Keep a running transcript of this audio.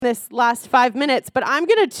this last 5 minutes, but I'm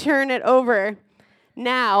going to turn it over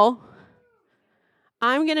now.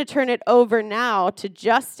 I'm going to turn it over now to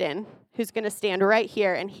Justin, who's going to stand right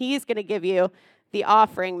here, and he's going to give you the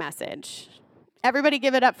offering message. Everybody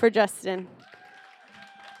give it up for Justin.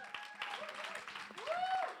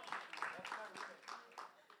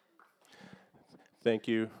 Thank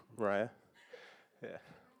you, Mariah.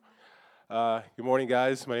 Yeah. Good morning,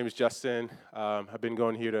 guys. My name is Justin. I've been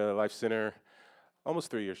going here to Life Center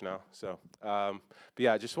almost 3 years now. But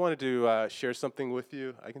yeah, I just wanted to share something with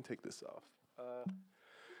you. I can take this off.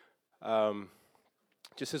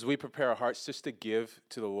 Just as we prepare our hearts just to give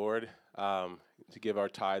to the Lord, to give our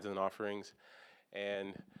tithes and offerings.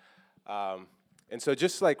 And so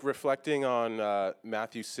just like reflecting on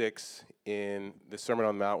Matthew 6 in the Sermon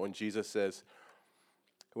on the Mount when Jesus says,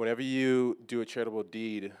 whenever you do a charitable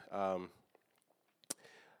deed,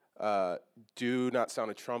 do not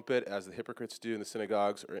sound a trumpet as the hypocrites do in the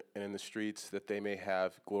synagogues and in the streets, that they may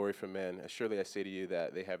have glory from men. Surely I say to you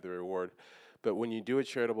that they have the reward. But when you do a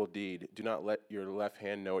charitable deed, do not let your left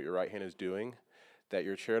hand know what your right hand is doing, that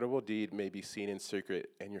your charitable deed may be seen in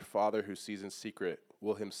secret, and your Father who sees in secret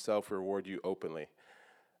will himself reward you openly.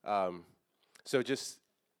 So just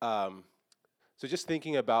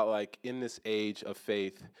thinking about, like, in this age of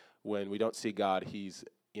faith, when we don't see God, he's,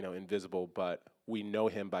 invisible, but we know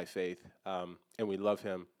him by faith, and we love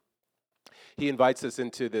him. He invites us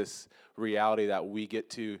into this reality that we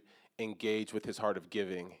get to engage with his heart of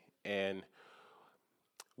giving, and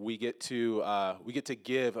we get to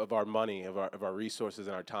give of our money, of our resources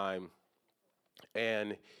and our time,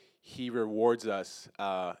 and he rewards us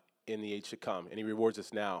in the age to come, and he rewards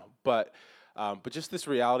us now. But just this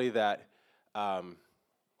reality that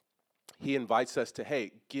he invites us to,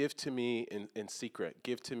 hey, give to me in secret.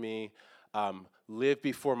 Give to me, live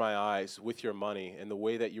before my eyes with your money and the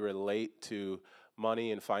way that you relate to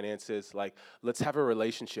money and finances. Like, let's have a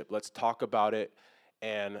relationship. Let's talk about it.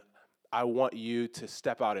 And I want you to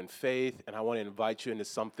step out in faith, and I want to invite you into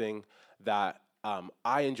something that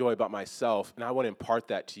I enjoy about myself, and I want to impart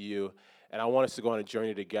that to you. And I want us to go on a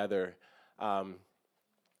journey together,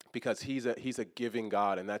 because he's a giving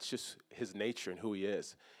God, and that's just his nature and who he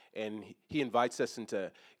is. And he invites us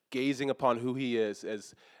into gazing upon who he is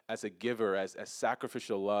as a giver, as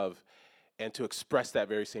sacrificial love, and to express that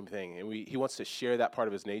very same thing. And he wants to share that part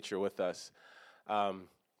of his nature with us.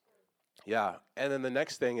 Yeah. And then the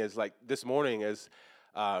next thing is, like, this morning is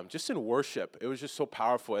just in worship. It was just so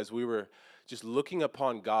powerful as we were just looking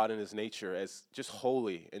upon God and his nature as just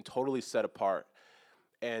holy and totally set apart.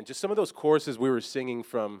 And just some of those choruses we were singing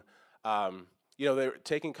from, they were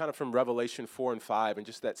taken kind of from Revelation 4 and 5, and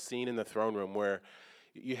just that scene in the throne room where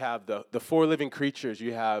you have the four living creatures,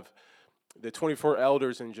 you have the 24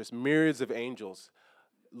 elders, and just myriads of angels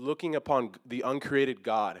looking upon the uncreated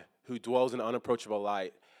God who dwells in unapproachable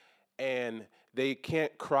light. And they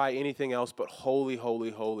can't cry anything else but holy, holy,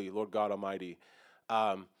 holy, Lord God Almighty.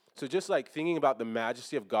 So just like thinking about the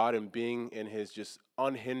majesty of God and being in his just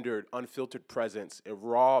unhindered, unfiltered presence, a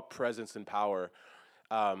raw presence and power.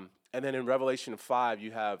 And then in Revelation 5,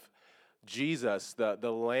 you have Jesus,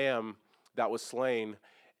 the Lamb that was slain,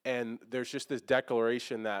 and there's just this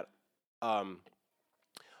declaration that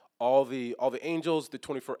all the angels, the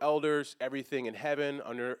 24 elders, everything in heaven,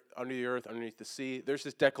 under the earth, underneath the sea, there's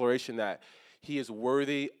this declaration that he is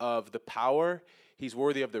worthy of the power, he's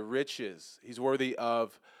worthy of the riches, he's worthy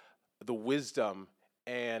of the wisdom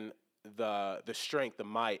and the strength, the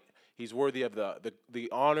might. He's worthy of the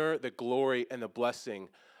honor, the glory, and the blessing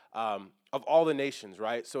of all the nations,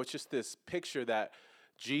 right? So it's just this picture that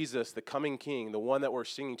Jesus, the coming King, the one that we're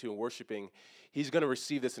singing to and worshiping, he's going to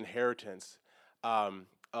receive this inheritance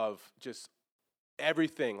of just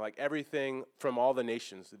everything, like everything from all the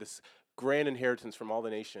nations, this grand inheritance from all the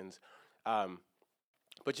nations.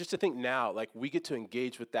 But just to think now, like, we get to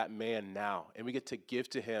engage with that man now, and we get to give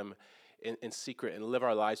to him in secret and live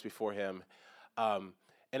our lives before him. And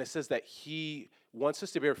it says that he wants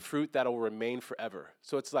us to bear fruit that will remain forever.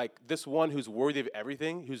 So it's like this one who's worthy of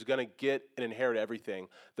everything, who's going to get and inherit everything,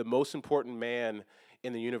 the most important man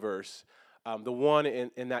in the universe, the one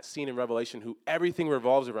in that scene in Revelation who everything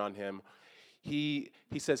revolves around him. He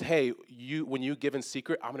says, hey, when you give in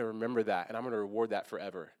secret, I'm going to remember that, and I'm going to reward that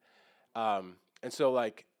forever. And so,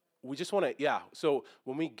 like, we just want to, so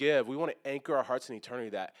when we give, we want to anchor our hearts in eternity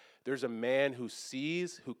that there's a man who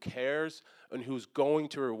sees, who cares, and who's going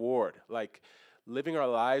to reward. Like, living our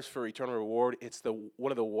lives for eternal reward, it's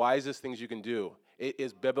one of the wisest things you can do. It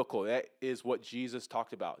is biblical. That is what Jesus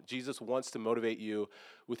talked about. Jesus wants to motivate you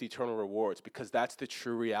with eternal rewards because that's the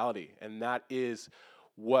true reality, and that is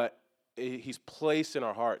what he's placed in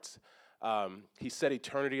our hearts. He set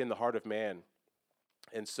eternity in the heart of man.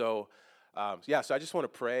 And so, so I just want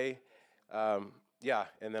to pray. And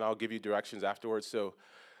then I'll give you directions afterwards. So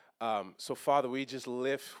Father, we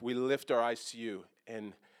lift our eyes to you,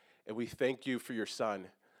 and we thank you for your Son.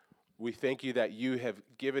 We thank you that you have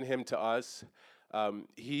given him to us.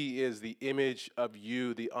 He is the image of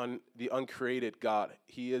you, the uncreated God.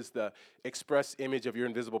 He is the express image of your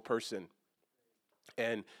invisible person.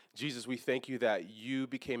 And Jesus, we thank you that you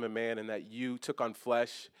became a man and that you took on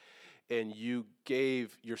flesh and you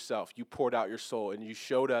gave yourself. You poured out your soul and you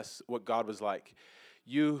showed us what God was like.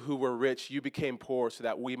 You who were rich, you became poor so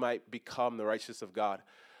that we might become the righteousness of God.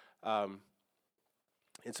 And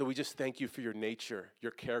so we just thank you for your nature,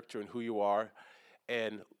 your character, and who you are.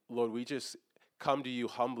 And Lord, we just come to you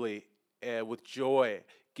humbly and with joy,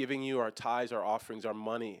 giving you our tithes, our offerings, our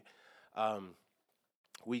money.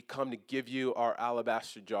 We come to give you our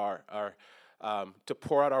alabaster jar, to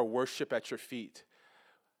pour out our worship at your feet.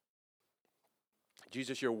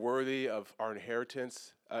 Jesus, you're worthy of our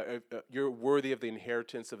inheritance. You're worthy of the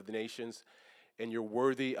inheritance of the nations, and you're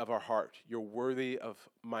worthy of our heart. You're worthy of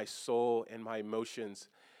my soul and my emotions,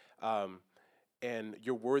 and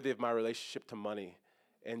you're worthy of my relationship to money.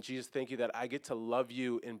 And Jesus, thank you that I get to love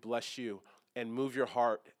you and bless you and move your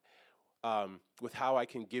heart with how I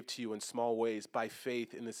can give to you in small ways by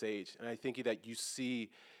faith in this age. And I thank you that you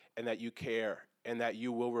see and that you care and that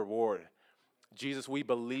you will reward. Jesus, we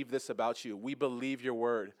believe this about you. We believe your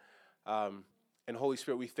word. And Holy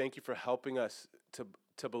Spirit, we thank you for helping us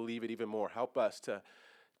to believe it even more. Help us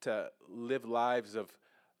to live lives of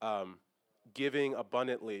giving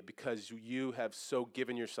abundantly because you have so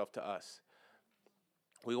given yourself to us.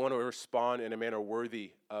 We want to respond in a manner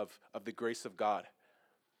worthy of the grace of God.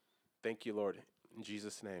 Thank you, Lord. In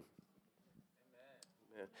Jesus' name.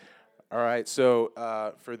 Amen. All right, so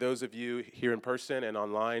for those of you here in person and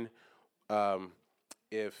online, feel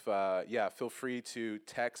free to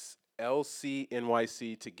text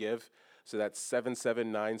LCNYC to give. So that's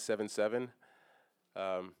 77977.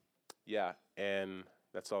 And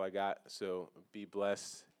that's all I got. So be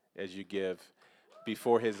blessed as you give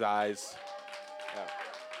before his eyes. Yeah.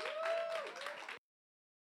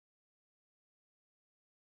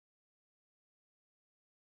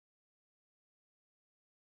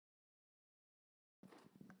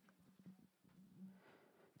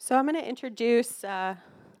 So I'm going to introduce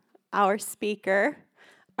our speaker,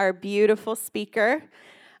 our beautiful speaker.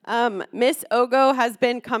 Miss Ogo has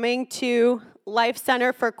been coming to Life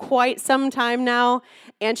Center for quite some time now,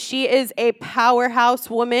 and she is a powerhouse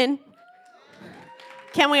woman.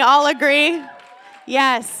 Can we all agree?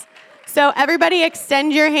 Yes. So everybody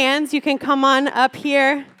extend your hands. You can come on up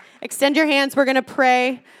here. Extend your hands. We're going to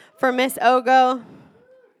pray for Miss Ogo.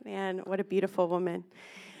 Man, what a beautiful woman.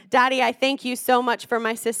 Daddy, I thank you so much for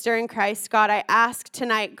my sister in Christ. God, I ask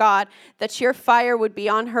tonight, God, that your fire would be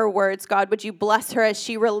on her words. God, would you bless her as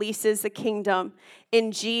she releases the kingdom?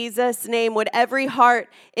 In Jesus' name, would every heart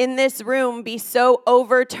in this room be so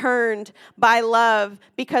overturned by love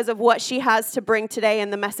because of what she has to bring today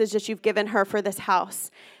and the message that you've given her for this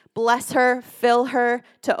house. Bless her, fill her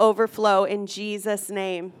to overflow in Jesus'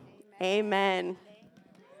 name. Amen.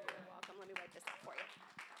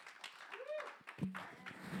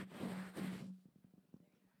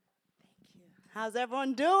 How's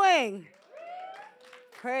everyone doing?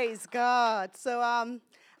 Praise God. So I'm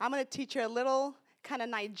going to teach you a little kind of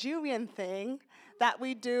Nigerian thing that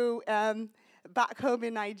we do back home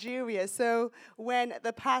in Nigeria. So when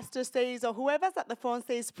the pastor says, or whoever's at the phone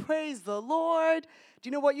says, praise the Lord, do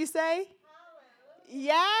you know what you say?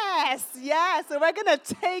 Yes. So we're going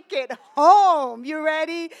to take it home. You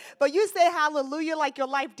ready? But you say hallelujah like your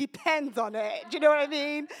life depends on it. Do you know what I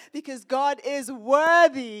mean? Because God is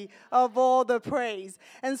worthy of all the praise.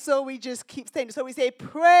 And so we just keep saying it. So we say,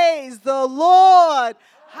 praise the Lord.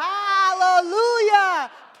 Hallelujah.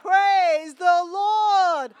 Praise the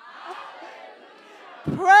Lord.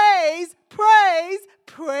 Praise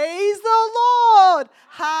the Lord.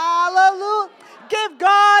 Hallelujah. Give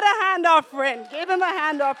God a hand offering. Give him a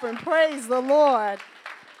hand offering. Praise the Lord.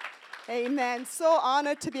 Amen. So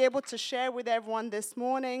honored to be able to share with everyone this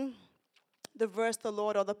morning the verse the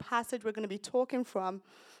Lord, or the passage we're going to be talking from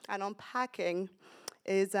and unpacking,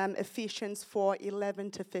 is Ephesians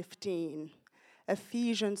 4:11 to 15.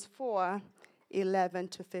 Ephesians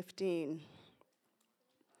 4:11 to 15.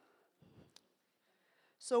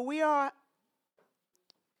 So we are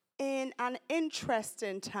in an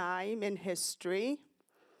interesting time in history.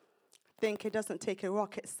 I think it doesn't take a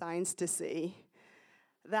rocket science to see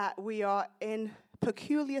that we are in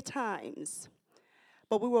peculiar times,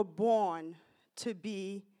 but we were born to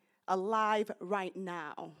be alive right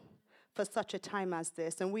now. for such a time as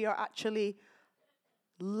this. And we are actually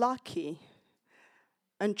lucky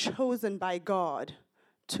and chosen by God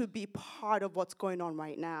to be part of what's going on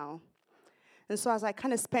right now. And so as I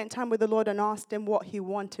kind of spent time with the Lord and asked him what he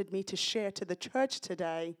wanted me to share to the church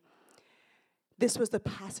today, this was the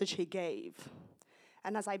passage he gave.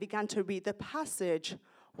 And as I began to read the passage,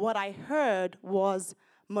 what I heard was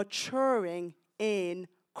maturing in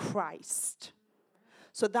Christ.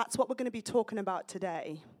 So that's what we're going to be talking about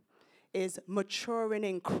today, is maturing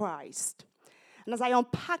in Christ. And as I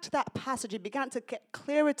unpacked that passage, it began to get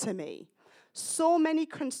clearer to me. So many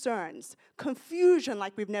concerns, confusion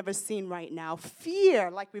like we've never seen right now,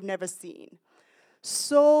 fear like we've never seen.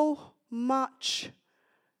 So much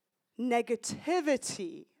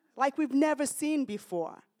negativity like we've never seen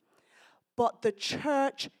before. But the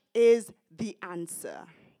church is the answer.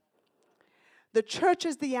 The church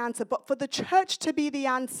is the answer. But for the church to be the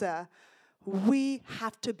answer, we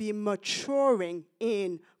have to be maturing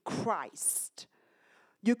in Christ.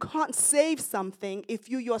 You can't save something if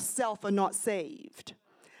you yourself are not saved.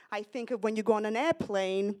 I think of when you go on an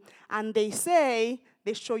airplane and they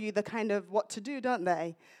show you the kind of what to do, don't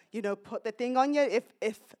they? You know, put the thing on your,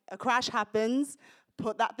 if a crash happens,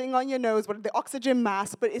 put that thing on your nose, with the oxygen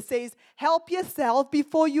mask, but it says, help yourself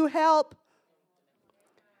before you help.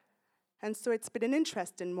 And so it's been an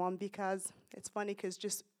interesting one because it's funny because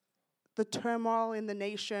just the turmoil in the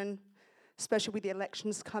nation, especially with the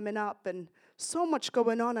elections coming up and so much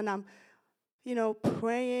going on, and I'm,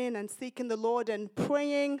 praying and seeking the Lord and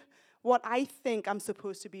praying what I think I'm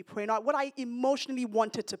supposed to be praying, or what I emotionally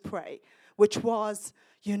wanted to pray, which was,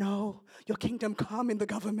 your kingdom come in the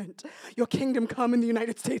government, your kingdom come in the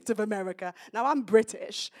United States of America. Now, I'm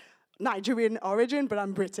British, Nigerian origin, but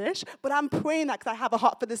I'm British, but I'm praying that because I have a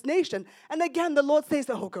heart for this nation. And again, the Lord says,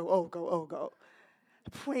 Ogo.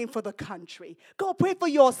 Praying for the country. Go pray for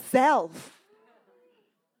yourself.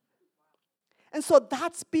 And so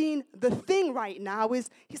that's been the thing right now is,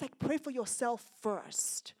 he's like, pray for yourself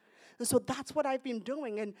first. And so that's what I've been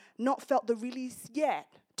doing and not felt the release yet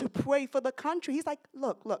to pray for the country. He's like,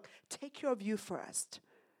 look, take care of you first.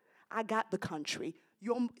 I got the country.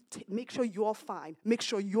 Make sure you're fine. Make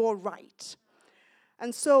sure you're right.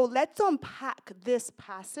 And so let's unpack this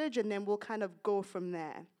passage and then we'll kind of go from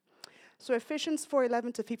there. So Ephesians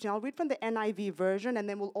 4:11-15, I'll read from the NIV version, and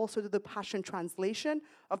then we'll also do the Passion Translation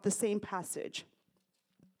of the same passage.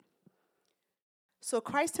 So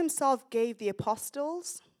Christ himself gave the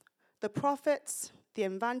apostles, the prophets, the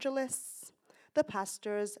evangelists, the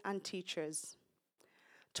pastors, and teachers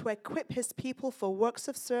to equip his people for works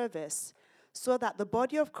of service so that the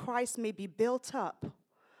body of Christ may be built up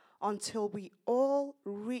until we all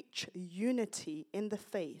reach unity in the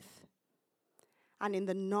faith and in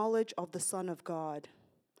the knowledge of the Son of God,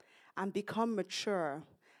 and become mature,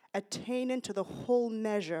 attaining to the whole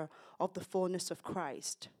measure of the fullness of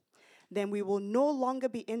Christ. Then we will no longer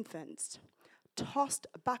be infants, tossed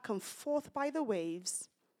back and forth by the waves,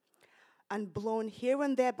 and blown here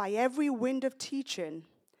and there by every wind of teaching,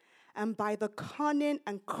 and by the cunning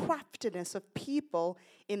and craftiness of people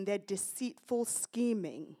in their deceitful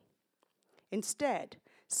scheming. Instead,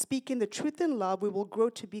 speaking the truth in love, we will grow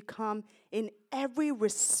to become in every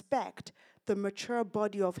respect the mature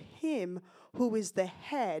body of him who is the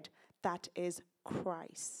head, that is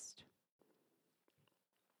Christ.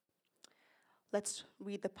 Let's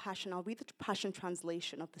read the Passion. I'll read the Passion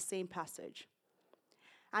Translation of the same passage.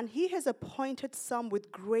 And he has appointed some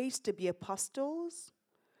with grace to be apostles,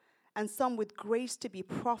 and some with grace to be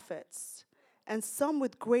prophets, and some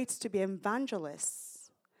with grace to be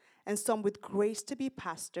evangelists, and some with grace to be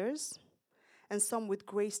pastors, and some with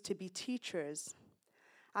grace to be teachers.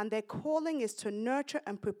 And their calling is to nurture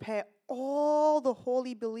and prepare all the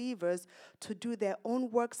holy believers to do their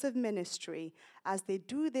own works of ministry. As they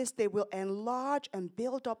do this, they will enlarge and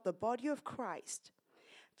build up the body of Christ.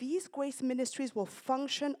 These grace ministries will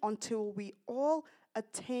function until we all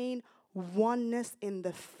attain oneness in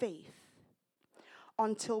the faith,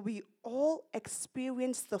 until we all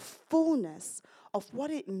experience the fullness of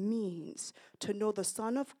what it means to know the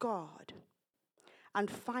Son of God. And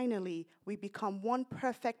finally, we become one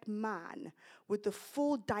perfect man with the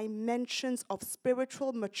full dimensions of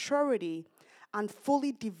spiritual maturity and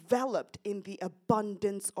fully developed in the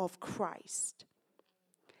abundance of Christ.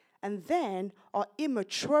 And then our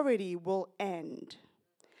immaturity will end.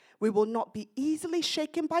 We will not be easily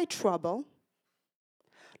shaken by trouble,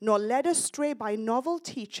 nor led astray by novel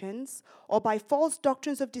teachings or by false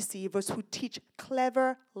doctrines of deceivers who teach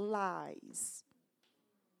clever lies.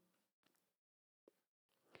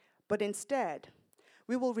 But instead,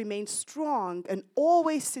 we will remain strong and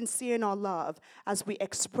always sincere in our love as we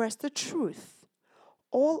express the truth.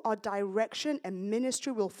 All our direction and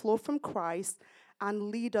ministry will flow from Christ and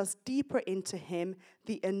lead us deeper into him,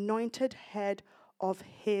 the anointed head of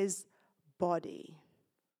his body.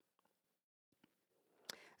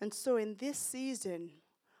 And so in this season,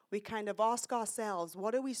 we kind of ask ourselves,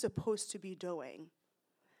 what are we supposed to be doing?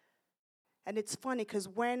 And it's funny because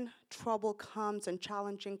when trouble comes and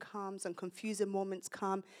challenging comes and confusing moments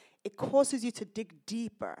come, it causes you to dig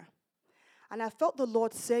deeper. And I felt the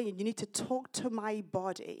Lord saying, you need to talk to my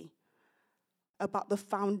body about the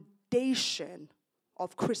foundation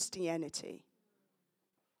of Christianity.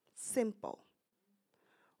 Simple.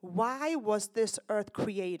 Why was this earth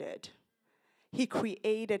created? He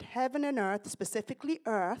created heaven and earth, specifically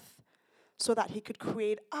earth, so that he could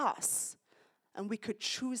create us and we could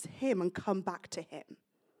choose him and come back to him.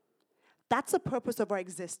 That's the purpose of our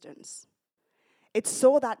existence. It's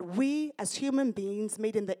so that we, as human beings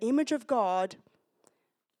made in the image of God,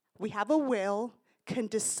 we have a will, can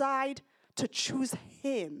decide to choose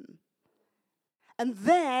him. And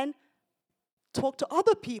then talk to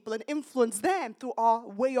other people and influence them through our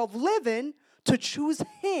way of living to choose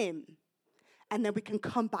him. And then we can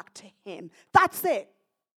come back to him. That's it.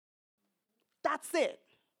 That's it.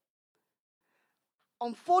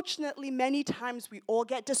 Unfortunately, many times we all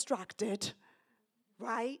get distracted,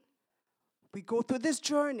 right? We go through this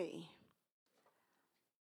journey.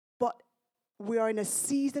 But we are in a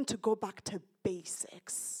season to go back to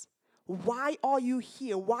basics. Why are you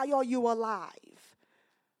here? Why are you alive?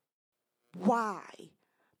 Why?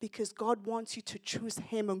 Because God wants you to choose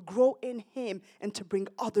him and grow in him and to bring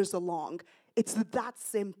others along. It's that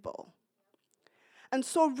simple. And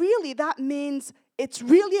so really that means it's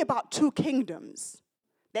really about two kingdoms.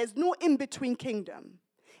 There's no in-between kingdom.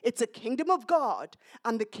 It's a kingdom of God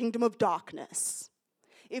and the kingdom of darkness.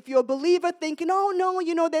 If you're a believer thinking, oh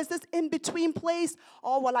no, there's this in-between place,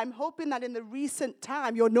 oh, well, I'm hoping that in the recent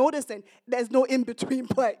time you're noticing there's no in-between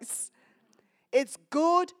place. It's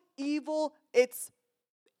good, evil,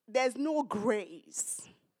 there's no grace.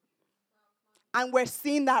 And we're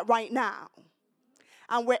seeing that right now.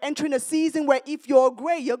 And we're entering a season where if you're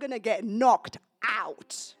gray, you're going to get knocked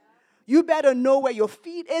out. You better know where your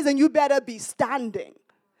feet is and you better be standing.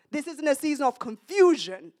 This isn't a season of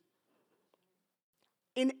confusion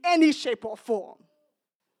in any shape or form.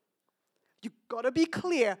 You've got to be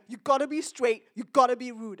clear. You've got to be straight. You've got to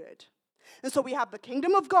be rooted. And so we have the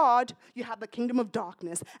kingdom of God. You have the kingdom of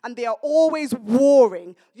darkness. And they are always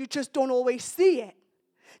warring. You just don't always see it.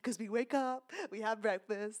 Because we wake up, we have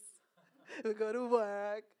breakfast, we go to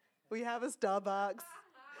work, we have a Starbucks.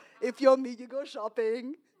 If you're me, you go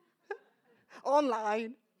shopping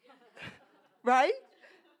online, right?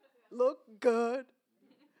 Look good,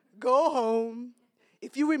 go home.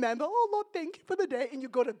 If you remember, oh, Lord, thank you for the day, and you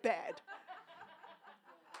go to bed.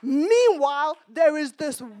 Meanwhile, there is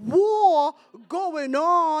this war going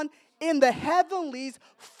on in the heavenlies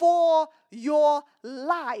for your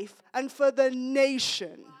life and for the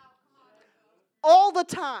nation. All the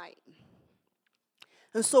time.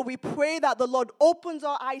 And so we pray that the Lord opens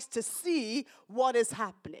our eyes to see what is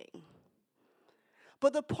happening.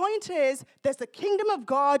 But the point is, there's the kingdom of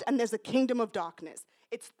God and there's the kingdom of darkness.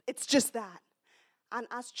 It's just that. And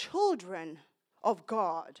as children of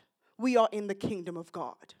God, we are in the kingdom of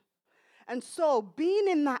God. And so being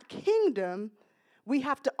in that kingdom, we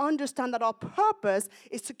have to understand that our purpose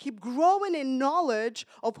is to keep growing in knowledge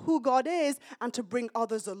of who God is and to bring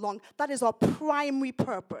others along. That is our primary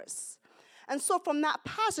purpose. And so from that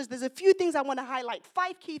passage, there's a few things I want to highlight,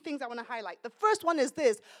 5 key things I want to highlight. The first one is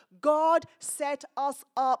this: God set us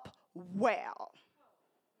up well.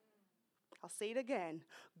 I'll say it again.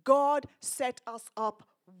 God set us up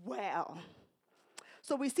well.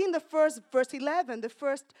 So we see in the first, verse 11, the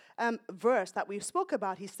first verse that we spoke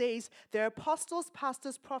about, he says, there are apostles,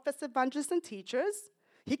 pastors, prophets, evangelists, and teachers.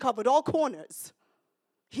 He covered all corners.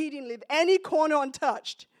 He didn't leave any corner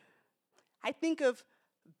untouched. I think of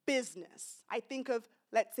business. I think of,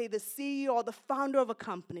 let's say, the CEO or the founder of a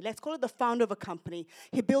company. Let's call it the founder of a company.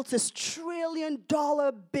 He built this $1 trillion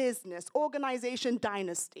business, organization,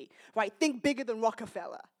 dynasty, right? Think bigger than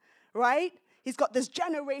Rockefeller, right? He's got this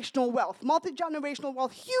generational wealth, multi-generational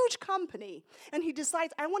wealth, huge company. And he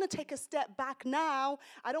decides, I want to take a step back now.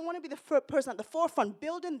 I don't want to be the first person at the forefront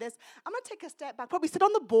building this. I'm going to take a step back, probably sit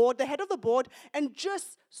on the board, the head of the board, and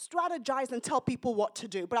just strategize and tell people what to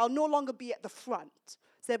do. But I'll no longer be at the front.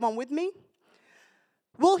 Is everyone with me?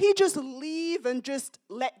 Will he just leave and just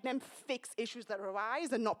let them fix issues that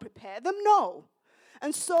arise and not prepare them? No.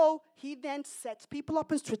 And so he then sets people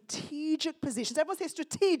up in strategic positions. Everyone say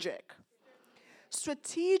strategic.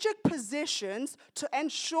 strategic positions to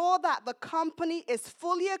ensure that the company is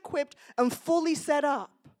fully equipped and fully set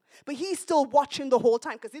up. But he's still watching the whole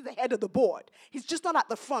time because he's the head of the board. He's just not at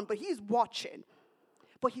the front, but he's watching.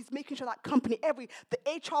 But he's making sure that company, the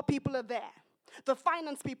HR people are there. The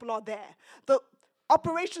finance people are there. The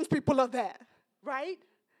operations people are there, right?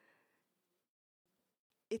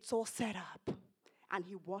 It's all set up. And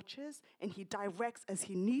he watches and he directs as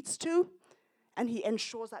he needs to. And he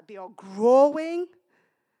ensures that they are growing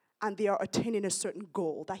and they are attaining a certain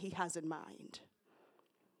goal that he has in mind.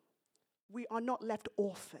 We are not left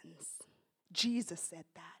orphans. Jesus said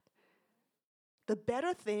that. The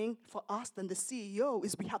better thing for us than the CEO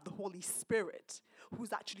is we have the Holy Spirit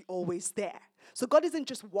who's actually always there. So God isn't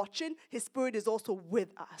just watching, his Spirit is also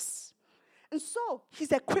with us. And so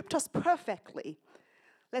he's equipped us perfectly.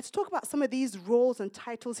 Let's talk about some of these roles and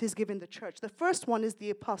titles he's given the church. The first one is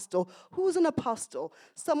the apostle. Who's an apostle?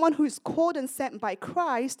 Someone who is called and sent by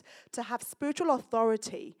Christ to have spiritual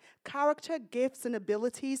authority, character, gifts, and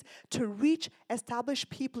abilities to reach established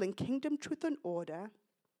people in kingdom, truth, and order,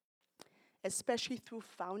 especially through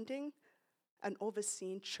founding and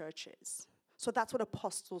overseeing churches. So that's what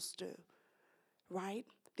apostles do, right?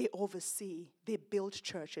 They oversee, they build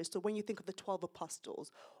churches. So when you think of the 12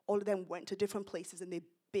 apostles, all of them went to different places and they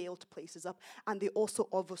built places up, and they also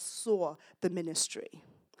oversaw the ministry.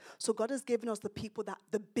 So God has given us the people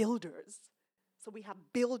the builders. So we have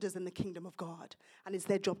builders in the kingdom of God, and it's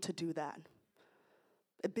their job to do that.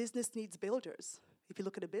 A business needs builders. If you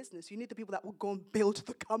look at a business, you need the people that will go and build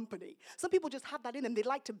the company. Some people just have that in them. They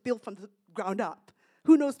like to build from the ground up.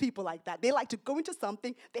 Who knows people like that? They like to go into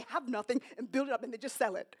something, they have nothing, and build it up, and they just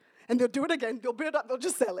sell it. And they'll do it again, they'll build it up, they'll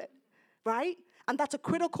just sell it, right? And that's a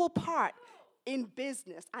critical part in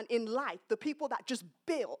business and in life, the people that just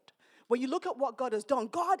build. When you look at what God has done,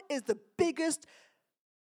 God is the biggest,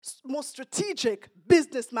 most strategic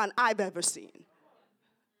businessman I've ever seen.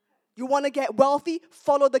 You want to get wealthy?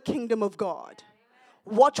 Follow the kingdom of God.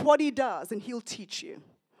 Watch what he does, and he'll teach you.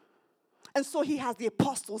 And so he has the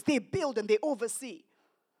apostles. They build and they oversee.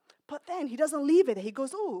 But then he doesn't leave it. He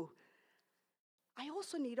goes, oh, I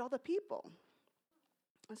also need other people.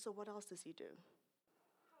 And so what else does he do?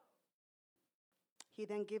 He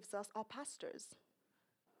then gives us our pastors.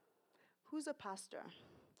 Who's a pastor?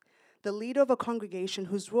 The leader of a congregation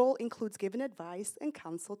whose role includes giving advice and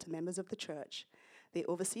counsel to members of the church. They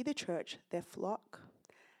oversee the church, their flock,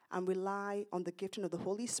 and rely on the gifting of the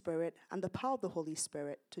Holy Spirit and the power of the Holy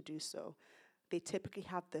Spirit to do so. They typically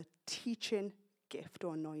have the teaching gift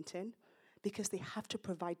or anointing because they have to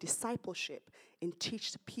provide discipleship and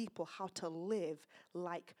teach the people how to live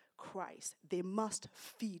like Christ. They must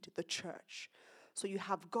feed the church. So you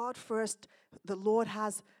have God first, the Lord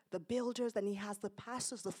has the builders, and he has the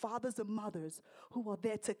pastors, the fathers and mothers who are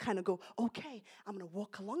there to kind of go, okay, I'm going to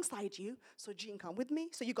walk alongside you. So Jean, come with me.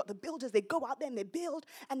 So you got the builders, they go out there and they build.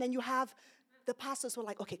 And then you have the pastors who are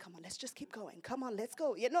like, okay, come on, let's just keep going. Come on, let's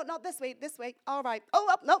go. Yeah, no, not this way, this way. All right. Oh,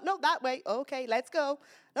 up, no, that way. Okay, let's go.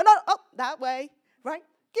 No, that way. Right?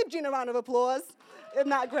 Give Jean a round of applause. Isn't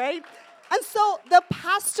that great? And so the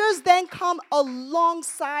pastors then come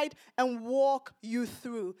alongside and walk you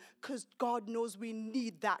through because God knows we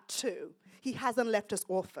need that too. He hasn't left us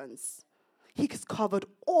orphans. He's covered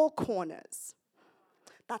all corners.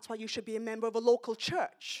 That's why you should be a member of a local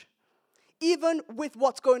church, even with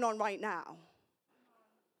what's going on right now.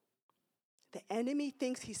 The enemy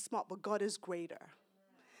thinks he's smart, but God is greater.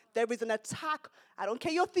 There is an attack. I don't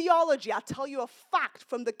care your theology. I'll tell you a fact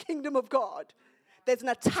from the kingdom of God. There's an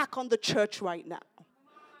attack on the church right now.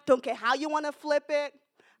 Don't care how you want to flip it,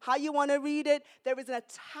 how you want to read it. There is an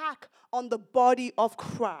attack on the body of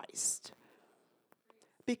Christ.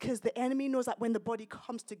 Because the enemy knows that when the body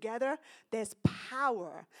comes together, there's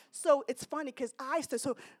power. So it's funny because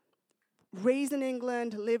raised in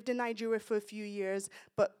England, lived in Nigeria for a few years,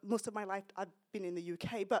 but most of my life I've been in the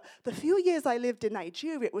UK. But the few years I lived in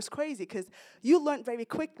Nigeria, it was crazy because you learned very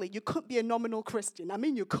quickly you couldn't be a nominal Christian. I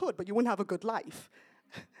mean, you could, but you wouldn't have a good life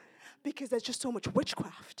because there's just so much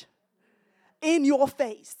witchcraft in your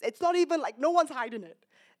face. It's not even like no one's hiding it.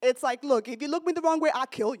 It's like, look, if you look me the wrong way, I'll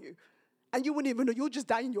kill you. And you wouldn't even know. You'll just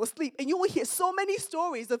die in your sleep. And you will hear so many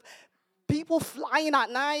stories of people flying at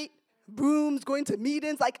night, brooms, going to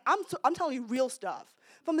meetings. Like, I'm telling you real stuff.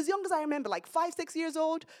 From as young as I remember, like 5, 6 years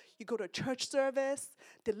old, you go to a church service,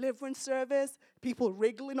 deliverance service, people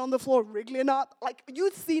wriggling on the floor, wriggling up. Like,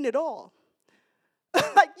 you've seen it all.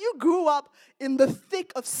 Like, you grew up in the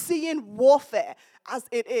thick of seeing warfare as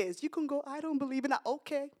it is. You can go, I don't believe in that.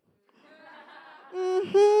 Okay.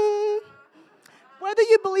 Whether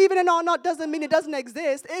you believe in it or not doesn't mean it doesn't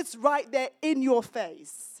exist. It's right there in your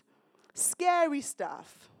face. scary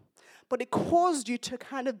stuff. But it caused you to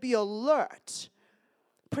kind of be alert.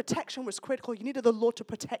 Protection was critical. You needed the Lord to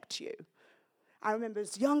protect you. I remember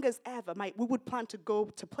as young as ever, we would plan to go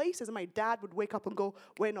to places, and my dad would wake up and go,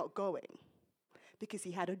 "We're not going." Because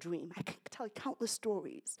he had a dream. I can tell you countless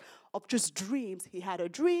stories of just dreams. He had a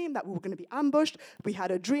dream that we were going to be ambushed. We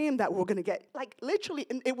had a dream that we were going to get, like literally,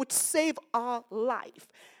 and it would save our life.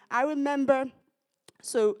 I remember,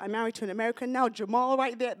 so I'm married to an American now, Jamal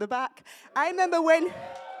right there at the back. I remember when,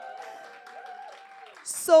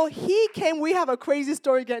 so he came, we have a crazy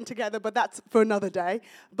story getting together, but that's for another day.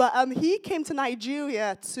 But he came to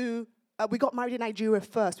Nigeria we got married in Nigeria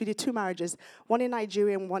first. We did 2 marriages, one in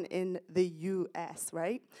Nigeria and one in the U.S.,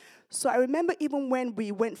 right? So I remember even when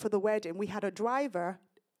we went for the wedding, we had a driver.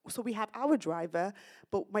 So we have our driver,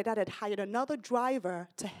 but my dad had hired another driver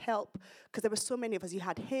to help because there were so many of us. You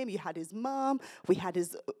had him, you had his mom, we had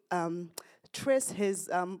his Tris, his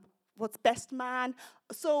best man.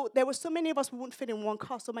 So there were so many of us who wouldn't fit in one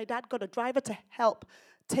car. So my dad got a driver to help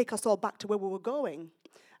take us all back to where we were going.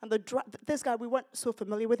 And this guy, we weren't so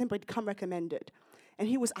familiar with him, but he'd come recommended. And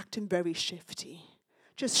he was acting very shifty,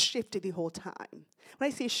 just shifty the whole time. When I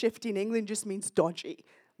say shifty in England, it just means dodgy,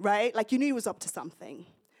 right? Like you knew he was up to something.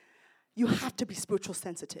 You have to be spiritual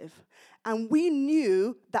sensitive. And we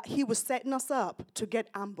knew that he was setting us up to get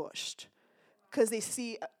ambushed. Because they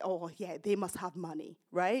see, oh yeah, they must have money,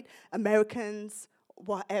 right? Americans,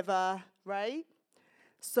 whatever, right?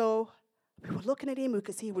 So we were looking at him, we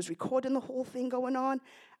could see he was recording the whole thing going on.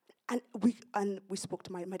 And we spoke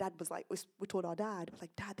to my dad was like, we told our dad,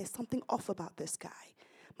 like, "Dad, there's something off about this guy."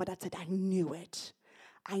 My dad said, "I knew it.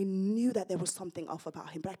 I knew that there was something off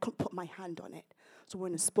about him, but I couldn't put my hand on it." So we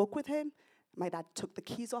went and spoke with him. My dad took the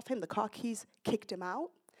keys off him, the car keys, kicked him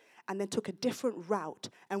out, and then took a different route.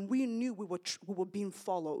 And we knew we were being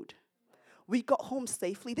followed. We got home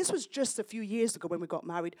safely. This was just a few years ago when we got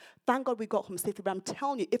married. Thank God we got home safely. But I'm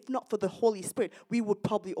telling you, if not for the Holy Spirit, we would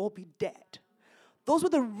probably all be dead. Those were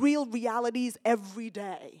the real realities every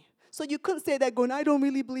day. So you couldn't say that going, "I don't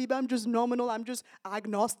really believe, I'm just nominal, I'm just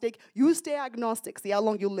agnostic." You stay agnostic, see how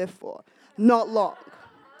long you live for. Not long.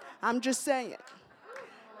 I'm just saying.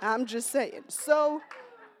 So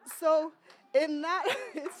in that,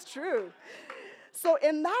 it's true. So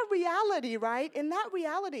in that reality, right,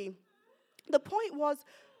 the point was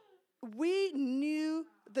we knew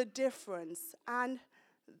the difference. And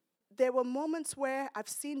there were moments where I've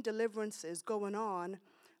seen deliverances going on,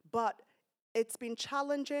 but it's been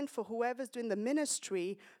challenging for whoever's doing the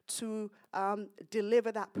ministry to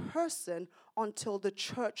deliver that person until the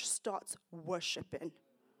church starts worshiping.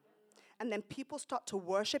 And then people start to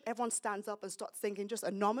worship. Everyone stands up and starts singing just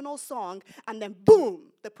a nominal song, and then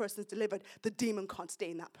boom, the person's delivered. The demon can't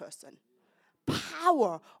stay in that person.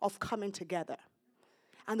 Power of coming together.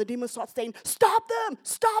 And the demon starts saying, stop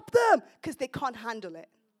them, because they can't handle it.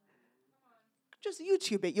 Just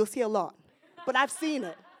YouTube it, you'll see a lot. But I've seen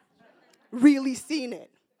it, really seen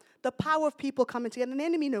it. The power of people coming together, and the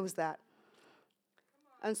enemy knows that.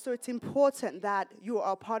 And so it's important that you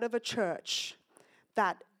are part of a church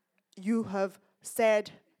that you have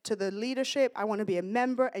said to the leadership, "I want to be a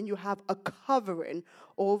member," and you have a covering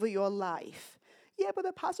over your life. "Yeah, but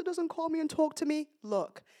the pastor doesn't call me and talk to me."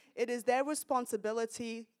 Look, it is their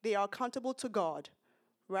responsibility. They are accountable to God,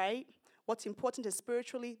 right? What's important is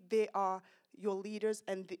spiritually, they are your leaders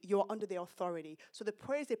and you're under their authority. So the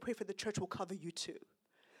prayers they pray for the church will cover you too.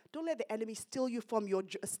 Don't let the enemy steal your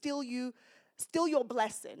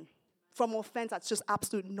blessing from offense that's just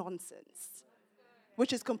absolute nonsense,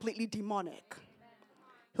 which is completely demonic.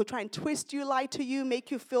 He'll try and twist you, lie to you,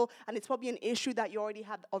 make you feel, and it's probably an issue that you already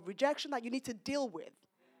have of rejection that you need to deal with.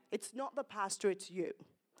 It's not the pastor, it's you.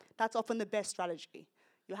 That's often the best strategy.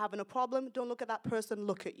 You're having a problem, don't look at that person,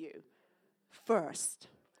 look at you first.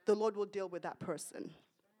 The Lord will deal with that person.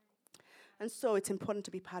 And so it's important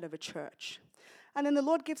to be part of a church. And then the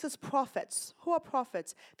Lord gives us prophets. Who are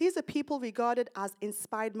prophets? These are people regarded as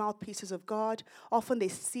inspired mouthpieces of God. Often they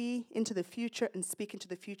see into the future and speak into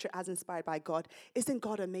the future as inspired by God. Isn't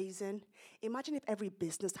God amazing? Imagine if every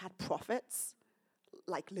business had prophets,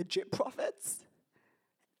 like legit prophets.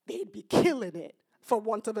 They'd be killing it, for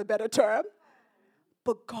want of a better term.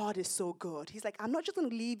 But God is so good. He's like, "I'm not just going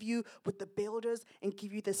to leave you with the builders and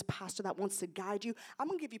give you this pastor that wants to guide you. I'm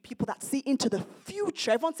going to give you people that see into the future."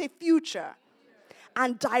 Everyone say future.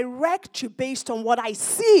 And direct you based on what I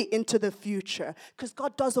see into the future. Because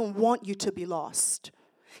God doesn't want you to be lost.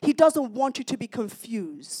 He doesn't want you to be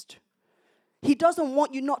confused. He doesn't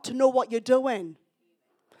want you not to know what you're doing.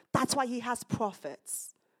 That's why he has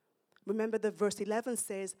prophets. Remember the verse 11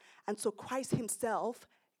 says, and so Christ himself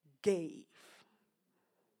gave.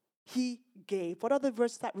 he gave. What are the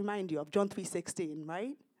verses that remind you of? John 3:16,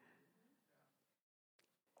 right?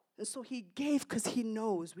 And so he gave because he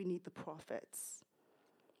knows we need the prophets.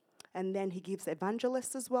 And then he gives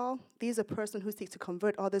evangelists as well. These are persons who seek to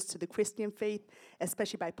convert others to the Christian faith,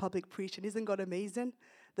 especially by public preaching. Isn't God amazing?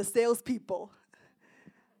 The salespeople.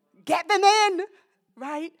 Get them in,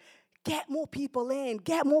 right? Get more people in.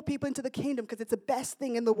 Get more people into the kingdom because it's the best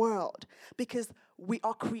thing in the world. Because we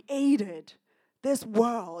are created. This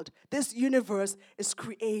world, this universe is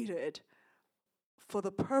created for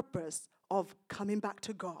the purpose of coming back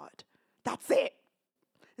to God. That's it.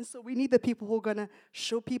 And so we need the people who are going to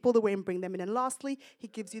show people the way and bring them in. And lastly, he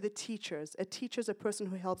gives you the teachers. A teacher is a person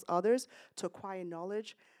who helps others to acquire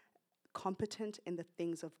knowledge, competent in the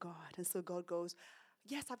things of God. And so God goes,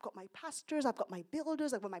 yes, I've got my pastors, I've got my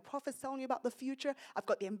builders, I've got my prophets telling you about the future, I've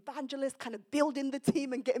got the evangelists kind of building the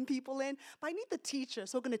team and getting people in, but I need the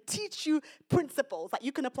teachers who are going to teach you principles that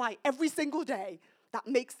you can apply every single day. That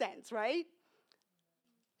makes sense, right?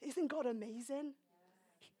 Isn't God amazing?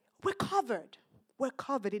 We're covered. We're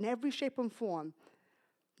covered in every shape and form.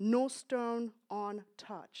 No stone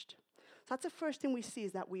untouched. So that's the first thing we see,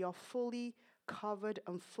 is that we are fully covered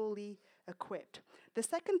and fully equipped. The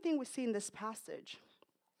second thing we see in this passage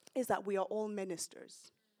is that we are all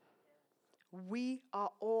ministers. We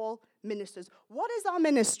are all ministers. What is our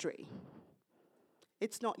ministry?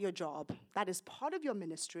 It's not your job. That is part of your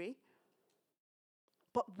ministry.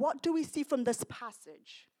 But what do we see from this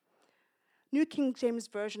passage? New King James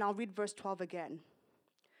Version, I'll read verse 12 again.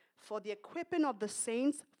 For the equipping of the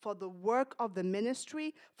saints, for the work of the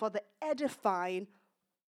ministry, for the edifying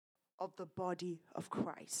of the body of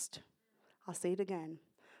Christ. I'll say it again.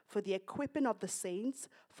 For the equipping of the saints,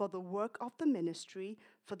 for the work of the ministry,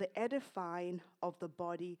 for the edifying of the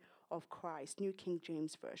body of Christ. New King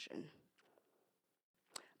James Version.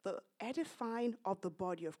 The edifying of the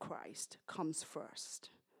body of Christ comes first.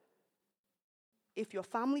 If your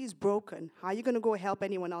family is broken, how are you going to go help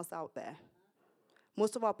anyone else out there?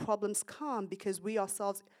 Most of our problems come because we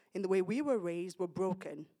ourselves, in the way we were raised, were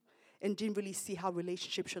broken and didn't really see how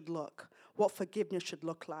relationships should look, what forgiveness should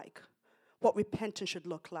look like, what repentance should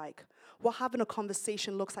look like, what having a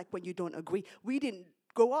conversation looks like when you don't agree. We didn't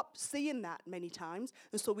grow up seeing that many times,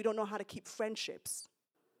 and so we don't know how to keep friendships.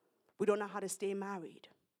 We don't know how to stay married.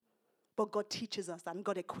 But God teaches us that, and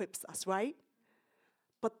God equips us, right?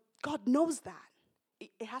 But God knows that.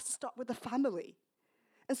 It has to start with the family.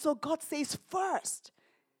 And so God says first,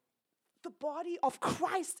 the body of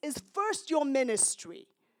Christ is first your ministry.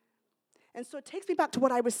 And so it takes me back to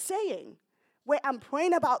what I was saying, where I'm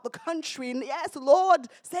praying about the country, and yes, Lord,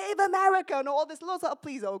 save America, and all this. Lord,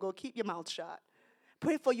 please, Ogo, keep your mouth shut.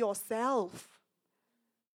 Pray for yourself.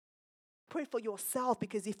 Pray for yourself,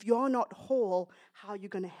 because if you're not whole, how are you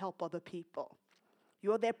going to help other people?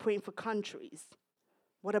 You're there praying for countries.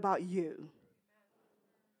 What about you?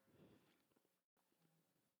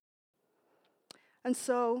 And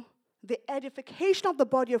so the edification of the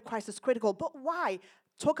body of Christ is critical. But why?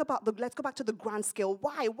 Let's go back to the grand scale.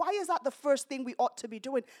 Why? Why is that the first thing we ought to be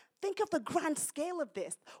doing? Think of the grand scale of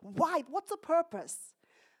this. Why? What's the purpose?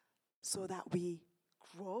 So that we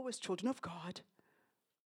grow as children of God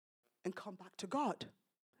and come back to God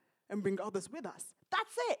and bring others with us.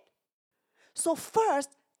 That's it. So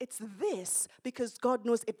first, it's this, because God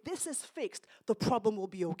knows if this is fixed, the problem will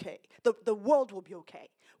be okay. The world will be okay.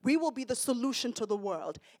 We will be the solution to the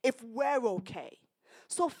world if we're okay.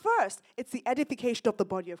 So first, it's the edification of the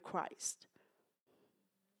body of Christ.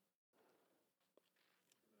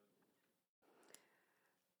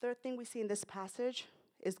 Third thing we see in this passage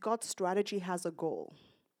is God's strategy has a goal.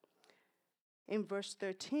 In verse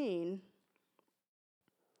 13,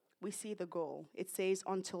 we see the goal. It says,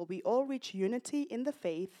 until we all reach unity in the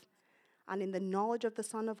faith and in the knowledge of the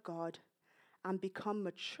Son of God and become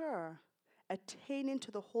mature, attaining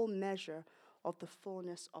to the whole measure of the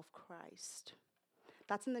fullness of Christ.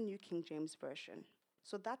 That's in the New King James Version.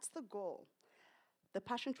 So that's the goal. The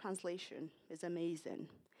Passion Translation is amazing.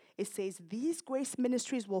 It says, these grace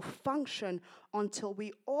ministries will function until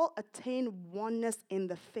we all attain oneness in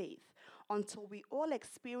the faith, until we all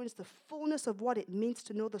experience the fullness of what it means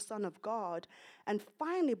to know the Son of God, and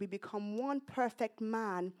finally we become one perfect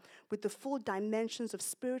man with the full dimensions of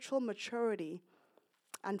spiritual maturity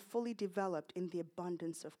and fully developed in the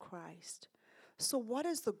abundance of Christ. So what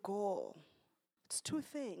is the goal? It's two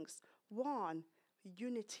things. One,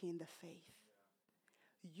 unity in the faith.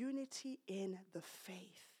 Unity in the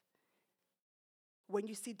faith. When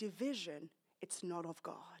you see division, it's not of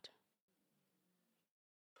God.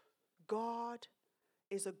 God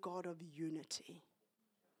is a God of unity.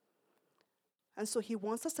 And so he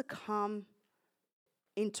wants us to come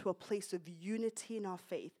into a place of unity in our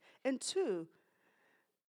faith. And two,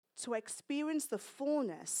 to experience the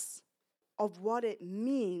fullness of what it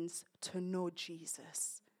means to know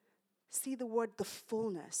Jesus. See the word, the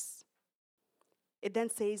fullness. It then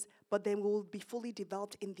says, but then we will be fully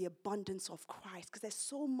developed in the abundance of Christ. Because there's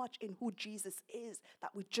so much in who Jesus is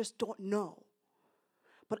that we just don't know.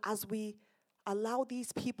 But as we allow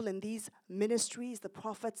these people in these ministries, the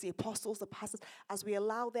prophets, the apostles, the pastors, as we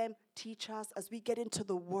allow them teach us, as we get into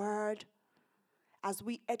the word, as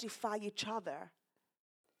we edify each other,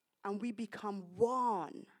 and we become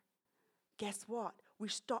one, guess what? We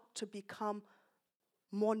start to become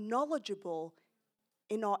more knowledgeable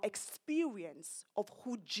in our experience of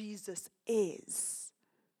who Jesus is.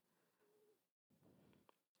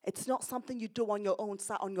 It's not something you do on your own,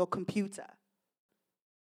 sat on your computer.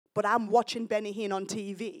 But I'm watching Benny Hinn on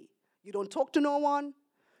TV. You don't talk to no one.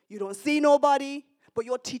 You don't see nobody. But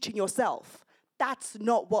you're teaching yourself. That's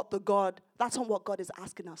not what God is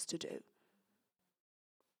asking us to do.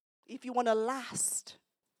 If you want to last,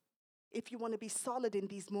 if you want to be solid in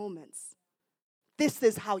these moments, this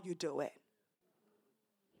is how you do it.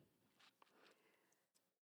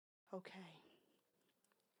 Okay.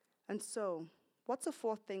 And so, what's the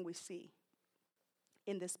fourth thing we see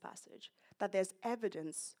in this passage? That there's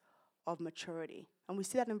evidence of maturity. And we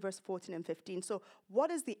see that in verse 14 and 15. So, what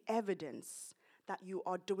is the evidence that you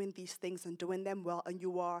are doing these things and doing them well and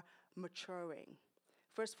you are maturing?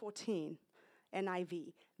 Verse 14,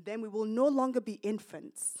 NIV. Then we will no longer be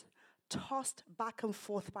infants, tossed back and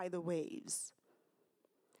forth by the waves,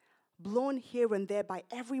 blown here and there by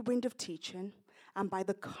every wind of teaching, and by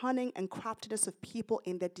the cunning and craftiness of people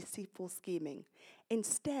in their deceitful scheming.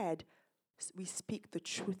 Instead, we speak the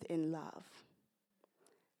truth in love.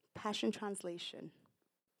 Passion Translation.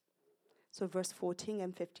 So verse 14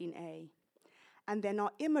 and 15a. And then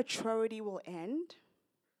our immaturity will end,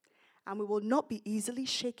 and we will not be easily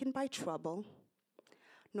shaken by trouble,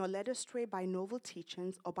 nor led astray by novel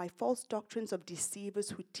teachings or by false doctrines of deceivers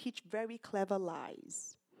who teach very clever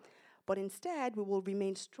lies. But instead, we will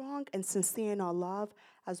remain strong and sincere in our love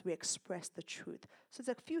as we express the truth. So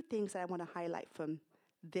there's a few things that I want to highlight from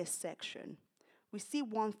this section. We see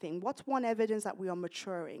one thing. What's one evidence that we are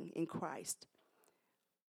maturing in Christ?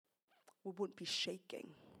 We won't be shaking.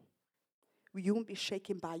 You won't be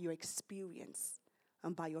shaken by your experience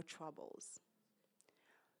and by your troubles.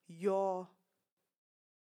 Your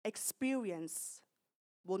experience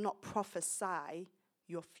will not prophesy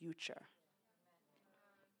your future.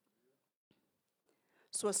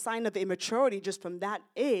 So a sign of immaturity just from that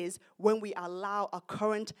is when we allow a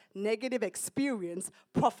current negative experience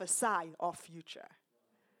prophesy our future.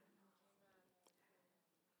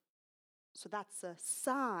 So that's a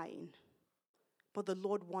sign. But the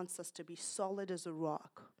Lord wants us to be solid as a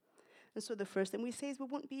rock. And so the first thing we say is we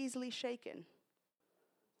won't be easily shaken.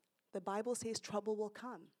 The Bible says trouble will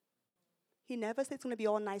come. He never says it's going to be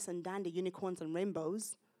all nice and dandy, unicorns and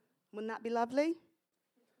rainbows. Wouldn't that be lovely?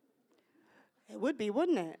 It would be,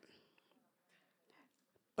 wouldn't it?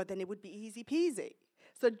 But then it would be easy peasy.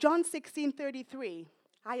 So John 16:33,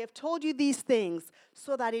 I have told you these things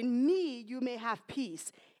so that in me you may have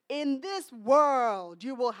peace. In this world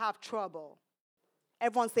you will have trouble.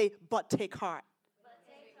 Everyone say, but take heart. But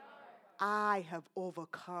take heart. I have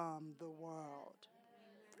overcome the world.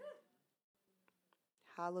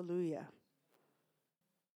 Hallelujah.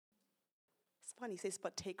 It's funny, he says,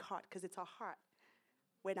 but take heart, because it's our heart.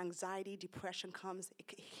 When anxiety, depression comes, it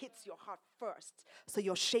hits your heart first. So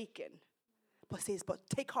you're shaken. But it says, but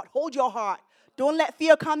take heart. Hold your heart. Don't let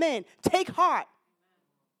fear come in. Take heart.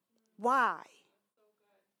 Why?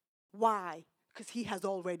 Why? Because he has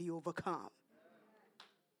already overcome.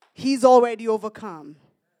 He's already overcome.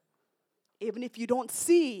 Even if you don't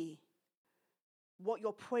see what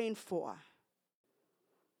you're praying for,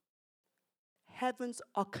 heavens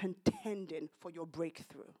are contending for your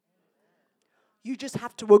breakthrough. You just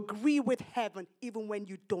have to agree with heaven even when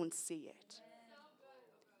you don't see it.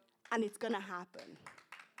 And it's going to happen.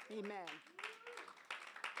 Amen.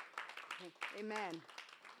 Amen.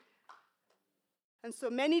 And so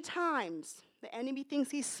many times, the enemy thinks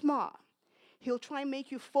he's smart. He'll try and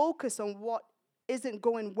make you focus on what isn't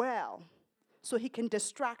going well so he can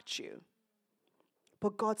distract you.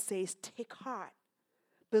 But God says, take heart.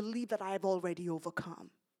 Believe that I have already overcome.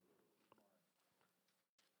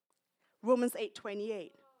 Romans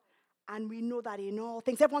 8:28. And we know that in all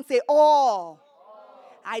things. Everyone say all.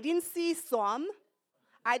 I didn't see some.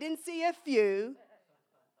 I didn't see a few.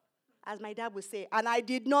 As my dad would say, and I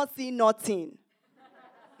did not see nothing.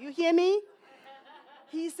 You hear me?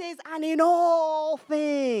 He says, and in all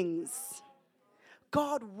things,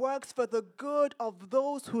 God works for the good of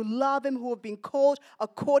those who love him, who have been called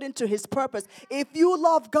according to his purpose. If you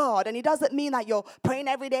love God, and it doesn't mean that you're praying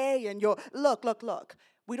every day and you're, look.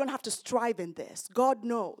 We don't have to strive in this. God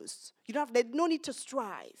knows. There's no need to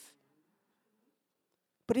strive.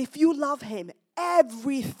 But if you love him,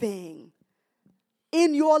 everything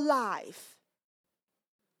in your life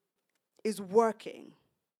is working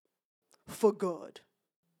for good.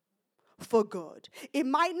 For good. It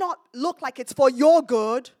might not look like it's for your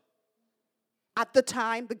good at the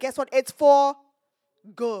time, but guess what? It's for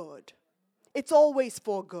good. It's always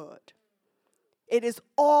for good. It is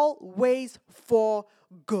always for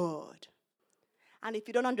good. And if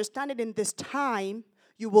you don't understand it in this time,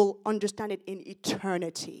 you will understand it in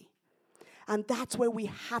eternity. And that's where we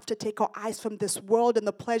have to take our eyes from this world and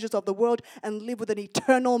the pleasures of the world and live with an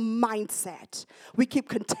eternal mindset. We keep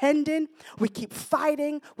contending, we keep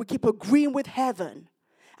fighting, we keep agreeing with heaven,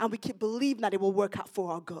 and we keep believing that it will work out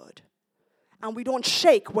for our good. And we don't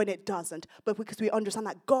shake when it doesn't, but because we understand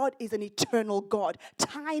that God is an eternal God.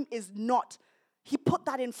 Time is not, he put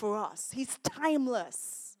that in for us. He's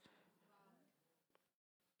timeless.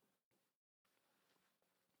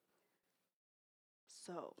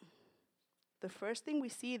 So, the first thing we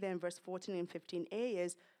see there in verse 14 and 15a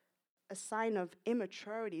is a sign of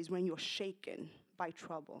immaturity is when you're shaken by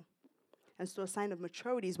trouble. And so a sign of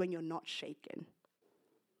maturity is when you're not shaken.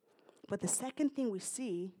 But the second thing we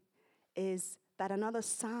see is that another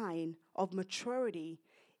sign of maturity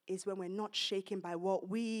is when we're not shaken by what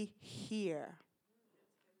we hear.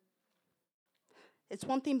 It's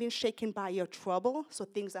one thing being shaken by your trouble, so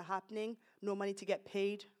things are happening, no money to get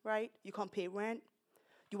paid, right? You can't pay rent.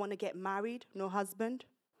 You want to get married, no husband,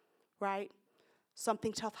 right?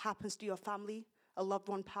 Something tough happens to your family, a loved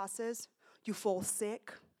one passes, you fall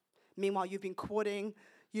sick. Meanwhile, you've been quoting,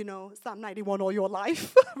 Psalm 91 all your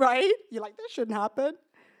life, right? You're like, this shouldn't happen.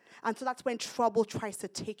 And so that's when trouble tries to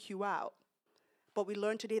take you out. But we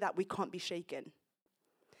learned today that we can't be shaken.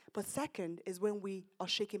 But second is when we are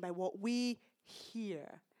shaken by what we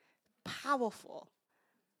hear. Powerful,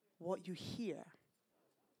 what you hear.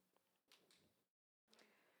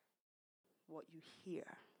 What you hear.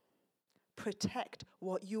 Protect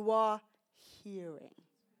what you are hearing.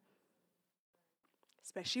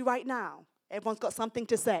 Especially right now. Everyone's got something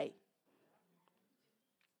to say.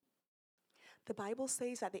 The Bible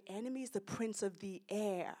says that the enemy is the prince of the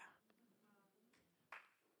air.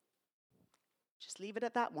 Just leave it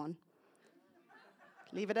at that one.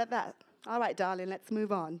 Leave it at that. All right, darling, let's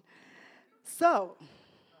move on. So,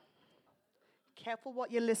 careful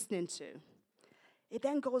what you're listening to. It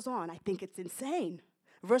then goes on. I think it's insane.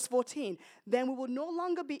 Verse 14, then we will no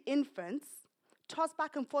longer be infants, tossed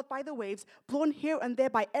back and forth by the waves, blown here and there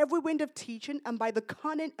by every wind of teaching and by the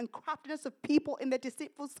cunning and craftiness of people in their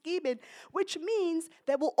deceitful scheming, which means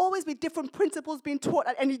there will always be different principles being taught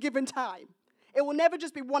at any given time. It will never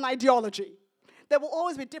just be one ideology. There will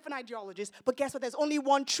always be different ideologies, but guess what? There's only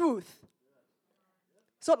one truth.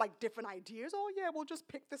 It's not like different ideas. Oh, yeah, we'll just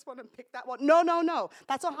pick this one and pick that one. No.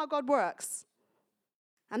 That's not how God works.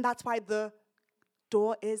 And that's why the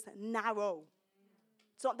door is narrow.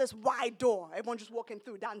 It's not this wide door. Everyone just walking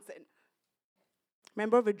through dancing.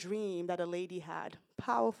 Remember of a dream that a lady had.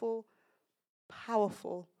 Powerful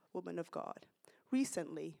woman of God.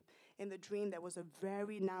 Recently, in the dream, there was a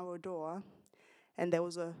very narrow door, and there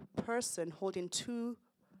was a person holding two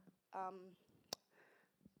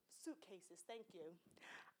suitcases. Thank you.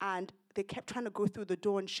 And they kept trying to go through the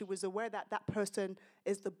door, and she was aware that that person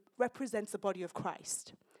represents the body of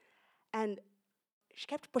Christ. And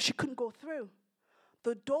but she couldn't go through.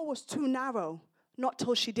 The door was too narrow. Not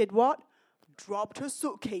till she did what? Dropped her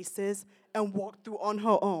suitcases and walked through on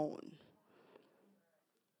her own.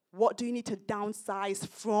 What do you need to downsize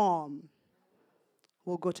from?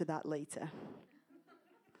 We'll go to that later.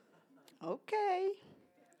 Okay.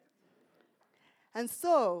 And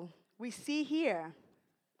so, we see here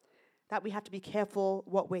that we have to be careful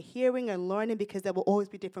what we're hearing and learning because there will always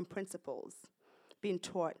be different principles being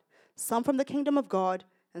taught. Some from the kingdom of God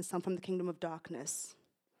and some from the kingdom of darkness.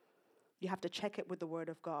 You have to check it with the word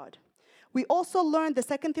of God. We also learned, the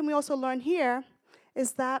second thing we also learn here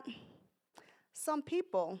is that some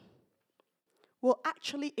people will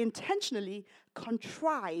actually intentionally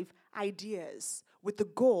contrive ideas with the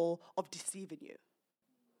goal of deceiving you.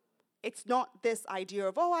 It's not this idea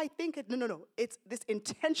of, I think it. No. It's this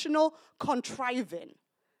intentional contriving.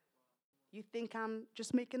 You think I'm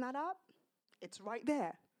just making that up? It's right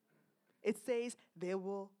there. It says there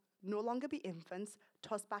will no longer be infants,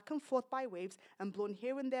 tossed back and forth by waves, and blown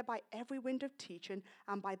here and there by every wind of teaching,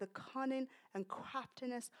 and by the cunning and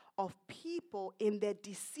craftiness of people in their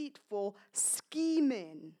deceitful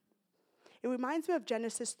scheming. It reminds me of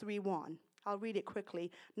Genesis 3:1. I'll read it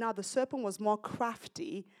quickly. Now the serpent was more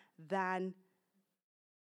crafty than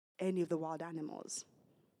any of the wild animals.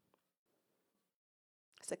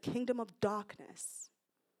 It's a kingdom of darkness.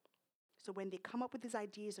 So when they come up with these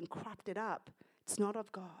ideas and craft it up, it's not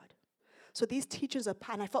of God. So these teachings are,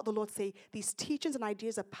 and I felt the Lord say, these teachings and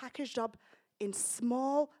ideas are packaged up in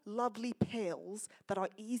small, lovely pills that are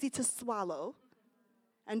easy to swallow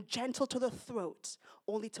and gentle to the throat,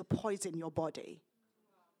 only to poison your body.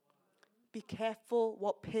 Be careful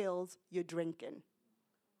what pills you're drinking.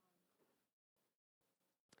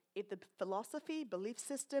 If the philosophy, belief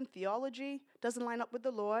system, theology doesn't line up with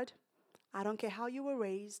the Lord, I don't care how you were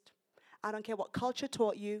raised, I don't care what culture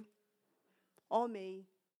taught you, or me,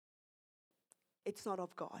 it's not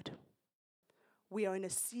of God. We are in a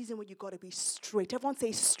season where you got to be straight. Everyone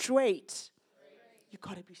say straight. You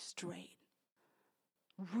got to be straight.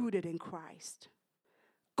 Rooted in Christ.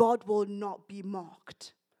 God will not be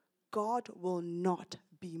mocked. God will not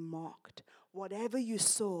be mocked. Whatever you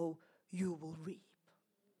sow, you will reap.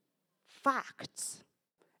 Facts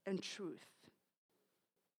and truth.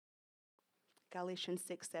 Galatians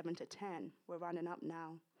 6:7-10. We're running up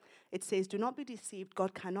now. It says, do not be deceived.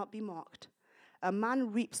 God cannot be mocked. A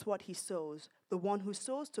man reaps what he sows. The one who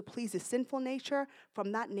sows to please his sinful nature,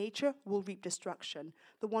 from that nature will reap destruction.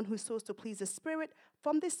 The one who sows to please the Spirit,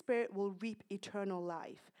 from the Spirit will reap eternal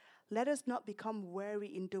life. Let us not become weary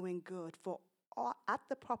in doing good, for at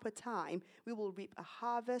the proper time we will reap a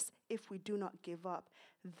harvest if we do not give up.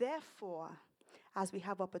 Therefore, as we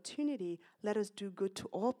have opportunity, let us do good to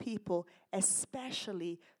all people,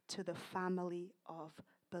 especially to the family of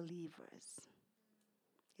believers.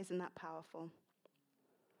 Isn't that powerful?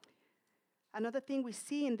 Another thing we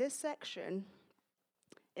see in this section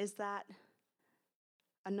is that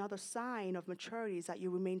another sign of maturity is that you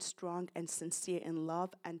remain strong and sincere in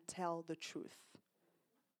love and tell the truth.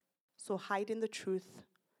 So hiding the truth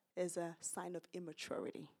is a sign of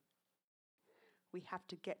immaturity. We have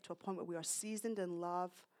to get to a point where we are seasoned in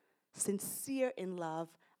love, sincere in love,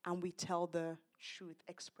 and we tell the truth,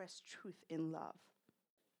 express truth in love.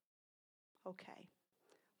 Okay.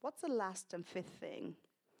 What's the last and fifth thing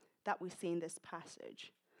that we see in this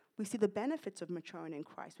passage? We see the benefits of maturing in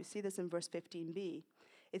Christ. We see this in verse 15b.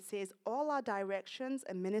 It says, all our directions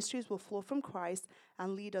and ministries will flow from Christ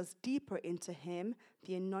and lead us deeper into him,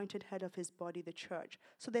 the anointed head of his body, the church.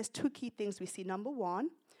 So there's two key things we see. Number one,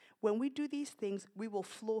 when we do these things, we will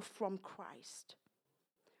flow from Christ.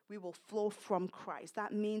 We will flow from Christ.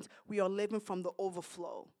 That means we are living from the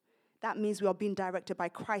overflow. That means we are being directed by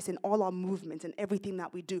Christ in all our movements and everything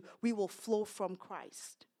that we do. We will flow from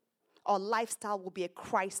Christ. Our lifestyle will be a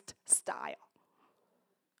Christ style.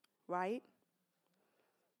 Right?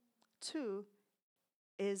 Two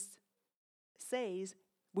says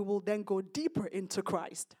we will then go deeper into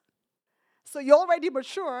Christ. So you're already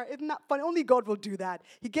mature. Isn't that funny? Only God will do that.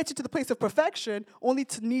 He gets you to the place of perfection only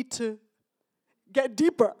to need to get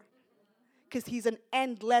deeper. Because he's an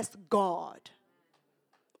endless God.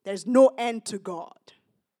 There's no end to God.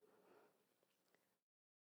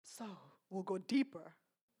 So we'll go deeper.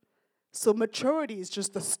 So maturity is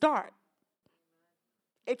just the start.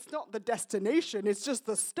 It's not the destination, it's just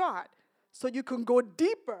the start. So you can go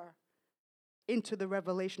deeper into the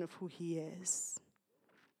revelation of who he is.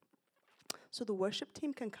 So the worship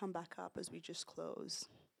team can come back up as we just close.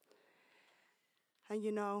 And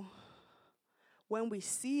you know, when we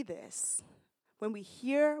see this, when we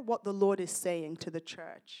hear what the Lord is saying to the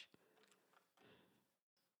church,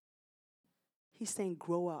 he's saying,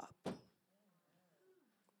 grow up.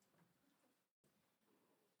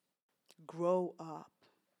 Grow up.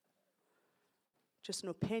 Just an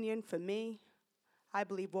opinion for me. I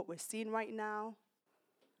believe what we're seeing right now.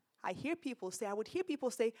 I would hear people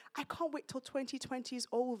say, I can't wait till 2020 is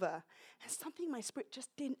over. And something in my spirit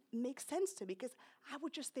just didn't make sense to me because I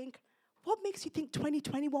would just think, what makes you think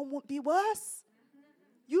 2021 won't be worse?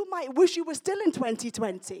 You might wish you were still in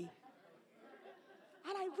 2020. And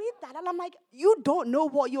I read that and I'm like, you don't know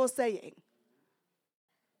what you're saying.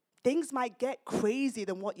 Things might get crazier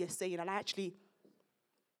than what you're saying. And actually,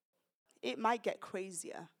 it might get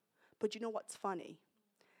crazier. But you know what's funny?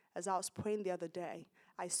 As I was praying the other day,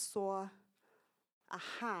 I saw a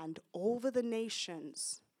hand over the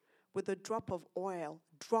nations with a drop of oil,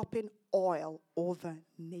 dropping oil over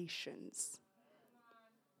nations.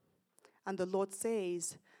 And the Lord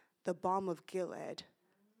says, the balm of Gilead,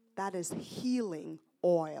 that is healing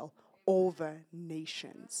oil over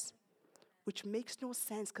nations. which makes no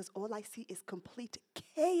sense because all I see is complete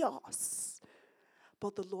chaos.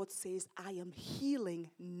 But the Lord says, I am healing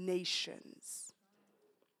nations.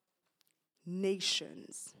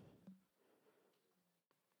 Nations.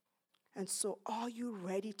 And so are you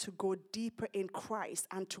ready to go deeper in Christ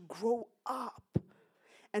and to grow up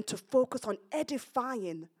and to focus on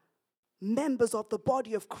edifying members of the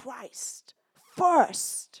body of Christ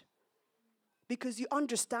first? Because you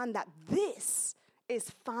understand that this is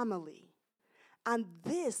family. And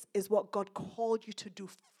this is what God called you to do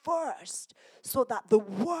first, so that the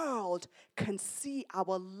world can see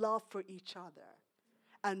our love for each other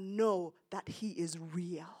and know that He is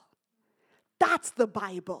real. That's the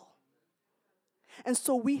Bible. And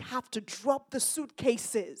so we have to drop the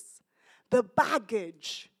suitcases, the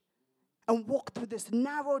baggage, and walk through this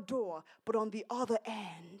narrow door. But on the other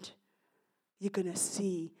end, you're going to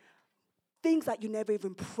see things that you never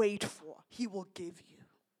even prayed for, He will give you.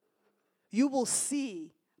 You will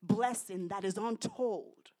see blessing that is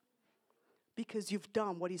untold because you've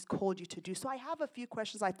done what He's called you to do. So I have a few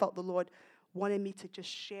questions I felt the Lord wanted me to just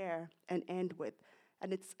share and end with.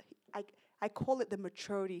 And I call it the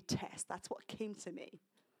maturity test. That's what came to me.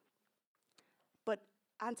 But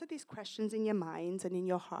answer these questions in your minds and in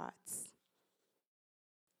your hearts.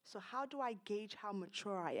 So how do I gauge how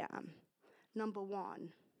mature I am? Number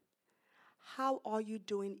one, how are you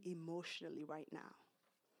doing emotionally right now?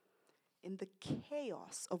 In the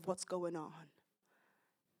chaos of what's going on,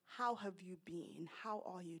 how have you been? How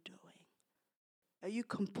are you doing?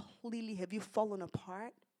 Have you fallen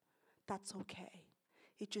apart? That's okay.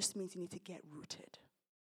 It just means you need to get rooted.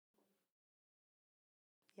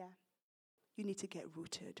 Yeah? You need to get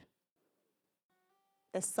rooted.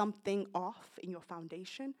 There's something off in your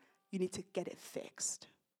foundation. You need to get it fixed.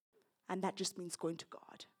 And that just means going to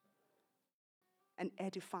God and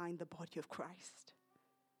edifying the body of Christ.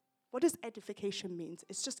 What does edification mean?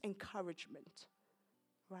 It's just encouragement,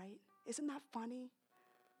 right? Isn't that funny?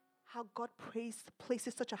 How God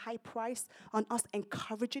places such a high price on us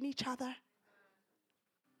encouraging each other.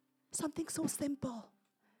 Something so simple.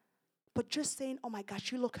 But just saying, oh my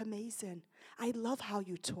gosh, you look amazing. I love how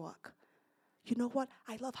you talk. You know what?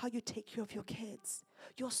 I love how you take care of your kids.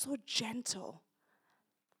 You're so gentle.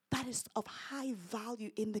 That is of high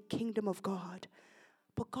value in the kingdom of God.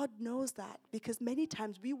 But God knows that because many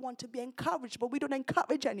times we want to be encouraged, but we don't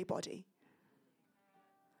encourage anybody.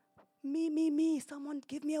 Me. Someone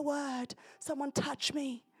give me a word. Someone touch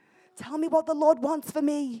me. Tell me what the Lord wants for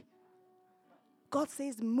me. God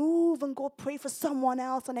says, move and go pray for someone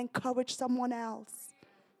else and encourage someone else.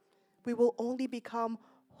 We will only become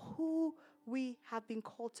who we have been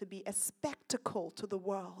called to be, a spectacle to the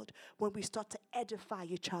world when we start to edify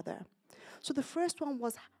each other. So the first one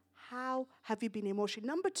was, how have you been emotionally?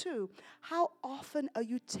 Number two, how often are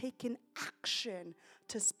you taking action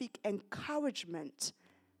to speak encouragement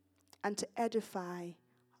and to edify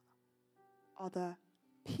other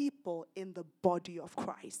people in the body of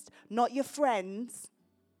Christ? Not your friends,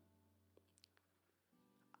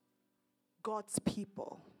 God's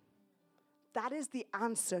people. That is the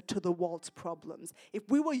answer to the world's problems. If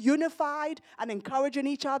we were unified and encouraging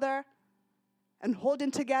each other and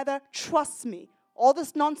holding together, trust me, all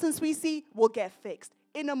this nonsense we see will get fixed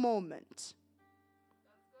in a moment.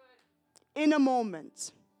 In a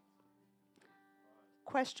moment.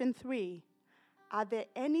 Question 3. Are there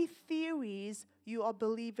any theories you are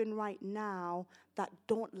believing right now that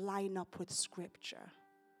don't line up with Scripture?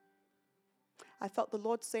 I felt the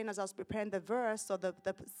Lord saying as I was preparing the verse or the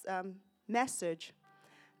message,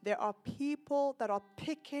 there are people that are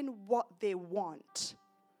picking what they want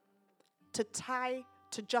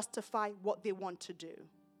to justify what they want to do.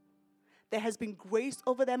 There has been grace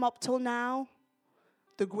over them up till now.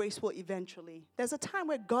 The grace will eventually. There's a time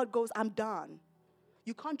where God goes, I'm done.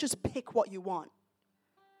 You can't just pick what you want.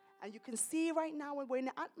 And you can see right now when we're in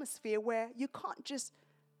an atmosphere where you can't just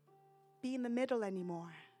be in the middle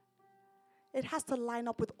anymore. It has to line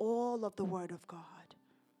up with all of the Word of God.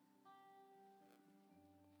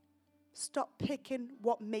 Stop picking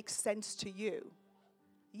what makes sense to you.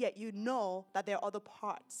 Yet you know that there are other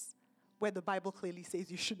parts where the Bible clearly says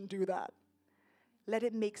you shouldn't do that. Let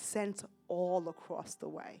it make sense all across the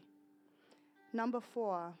way. Number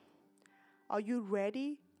 4, are you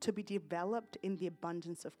ready to be developed in the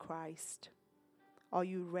abundance of Christ? Are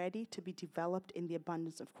you ready to be developed in the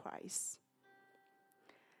abundance of Christ?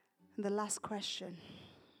 And the last question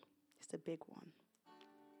is a big one.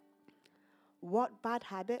 What bad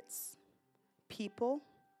habits, people,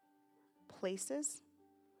 places,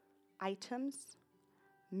 items,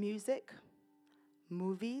 music,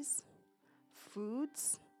 movies,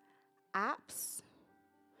 foods, apps,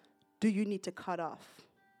 do you need to cut off?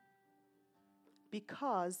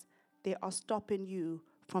 Because they are stopping you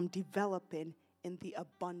from developing in the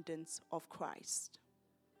abundance of Christ.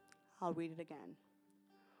 I'll read it again.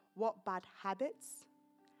 What bad habits,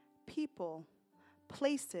 people,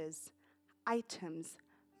 places, items,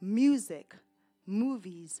 music,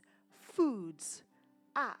 movies, foods,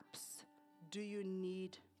 apps do you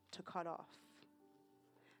need to cut off?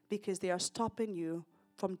 Because they are stopping you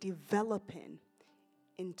from developing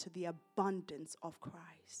into the abundance of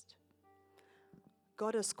Christ.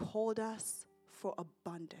 God has called us for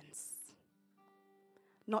abundance.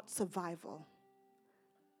 Not survival,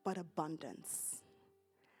 but abundance.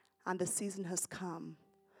 And the season has come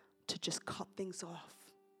to just cut things off,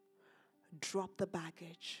 drop the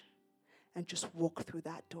baggage, and just walk through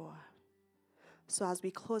that door. So as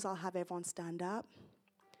we close, I'll have everyone stand up.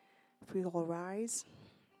 If we all rise.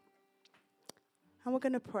 And we're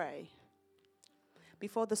going to pray.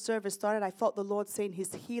 Before the service started, I felt the Lord saying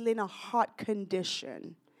He's healing a heart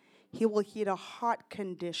condition. He will heal a heart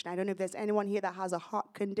condition. I don't know if there's anyone here that has a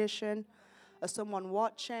heart condition or someone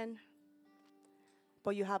watching,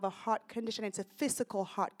 but you have a heart condition. It's a physical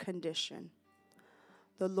heart condition.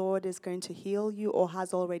 The Lord is going to heal you or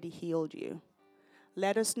has already healed you.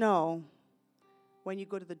 Let us know when you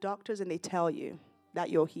go to the doctors and they tell you that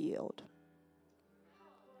you're healed.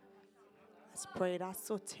 Let's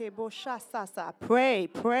pray.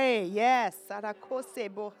 Pray. Yes.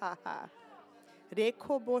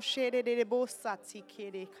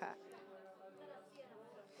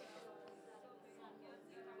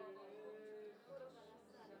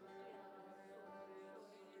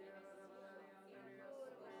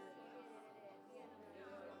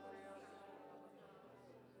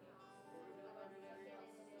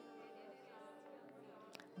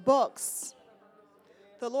 Books.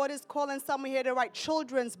 The Lord is calling someone here to write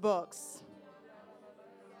children's books.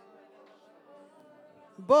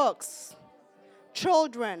 Books.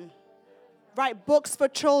 Children. Write books for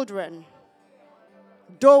children.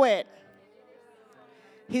 Do it.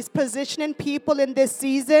 He's positioning people in this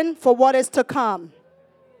season for what is to come.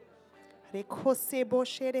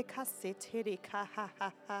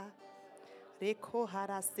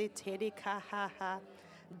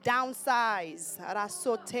 Downsize.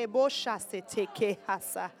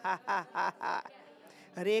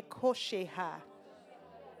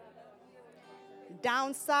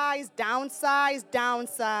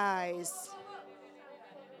 Downsize.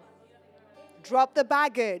 Drop the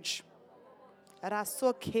baggage.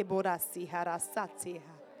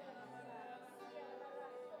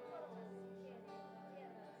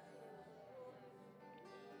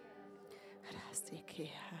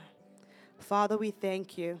 Father, we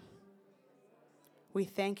thank you. We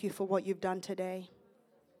thank you for what you've done today.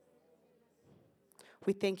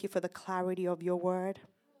 We thank you for the clarity of your word.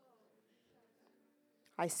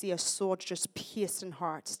 I see a sword just piercing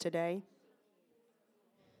hearts today.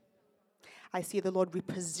 I see the Lord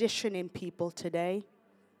repositioning people today.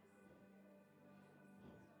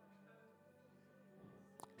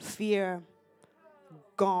 Fear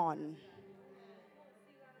gone.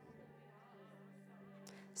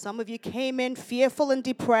 Some of you came in fearful and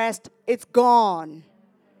depressed. It's gone.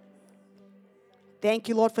 Thank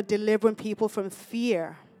you, Lord, for delivering people from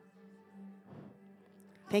fear.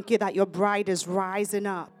 Thank you that your bride is rising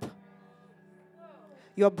up.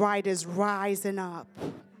 Your bride is rising up.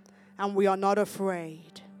 And we are not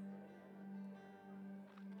afraid.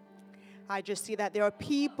 I just see that there are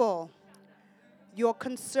people, you're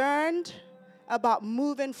concerned about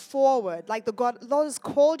moving forward. Like the Lord has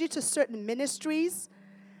called you to certain ministries.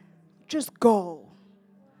 Just go.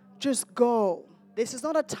 Just go. This is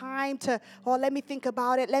not a time to, let me think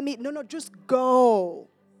about it. No, just go.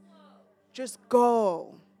 Just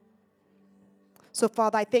go. So,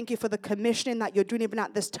 Father, I thank you for the commissioning that you're doing even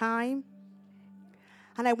at this time.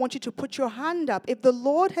 And I want you to put your hand up. If the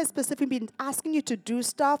Lord has specifically been asking you to do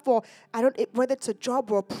stuff, or whether it's a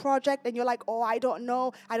job or a project, and you're like, I don't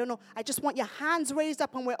know. I just want your hands raised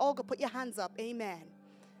up, and we're all going to put your hands up. Amen.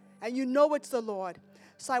 And you know it's the Lord.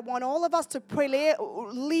 So I want all of us to pray,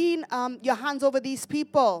 lean your hands over these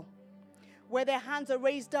people where their hands are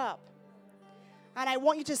raised up. And I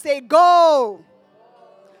want you to say, go.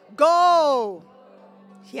 Go.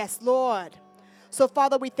 Yes, Lord. So,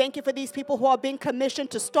 Father, we thank you for these people who are being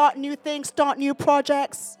commissioned to start new things, start new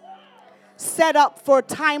projects, set up for a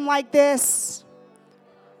time like this.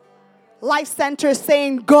 Life Center is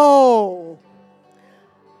saying, go.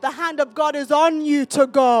 The hand of God is on you to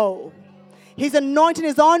go. His anointing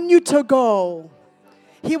is on you to go.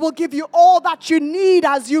 He will give you all that you need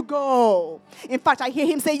as you go. In fact, I hear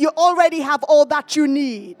him say, you already have all that you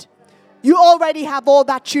need. You already have all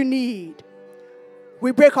that you need.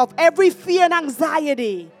 We break off every fear and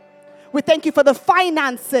anxiety. We thank you for the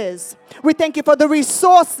finances. We thank you for the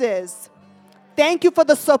resources. Thank you for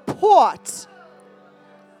the support.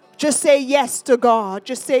 Just say yes to God.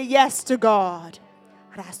 Just say yes to God.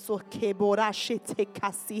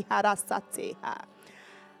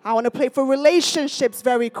 I want to pray for relationships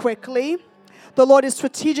very quickly. The Lord is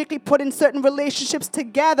strategically putting certain relationships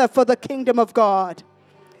together for the kingdom of God.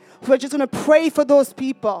 We're just going to pray for those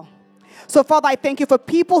people. So, Father, I thank you for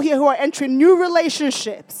people here who are entering new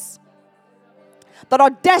relationships that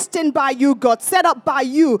are destined by you, God, set up by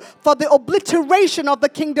you for the obliteration of the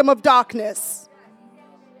kingdom of darkness.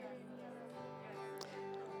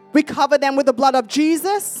 We cover them with the blood of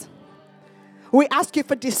Jesus. We ask you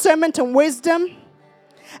for discernment and wisdom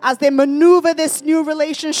as they maneuver this new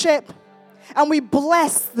relationship. And we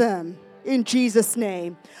bless them in Jesus'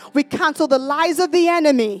 name. We cancel the lies of the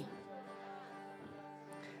enemy.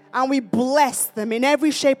 And we bless them in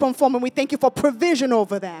every shape and form. And we thank you for provision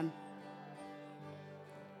over them.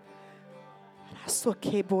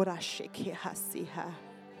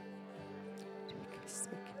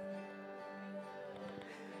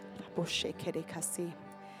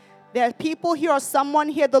 There are people here or someone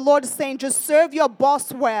here, the Lord is saying, just serve your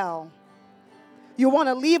boss well. You want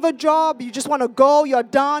to leave a job, you just want to go, you're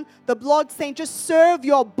done. The Lord's saying, just serve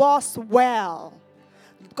your boss well.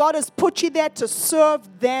 God has put you there to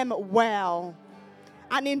serve them well.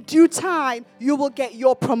 And in due time, you will get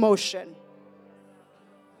your promotion.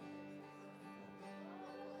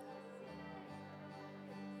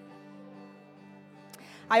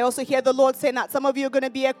 I also hear the Lord saying that some of you are going to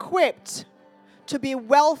be equipped to be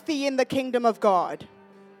wealthy in the kingdom of God.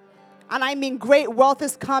 And I mean great wealth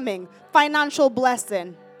is coming, financial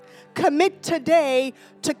blessing. Commit today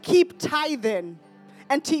to keep tithing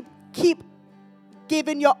and to keep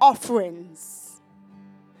giving your offerings.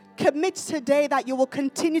 Commit today that you will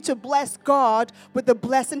continue to bless God with the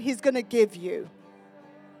blessing He's going to give you.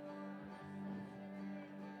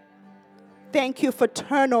 Thank you for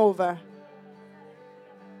turnover.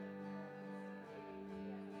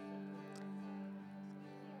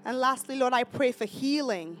 And lastly, Lord, I pray for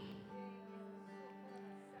healing.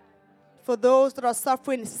 For those that are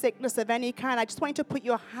suffering sickness of any kind, I just want you to put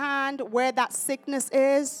your hand where that sickness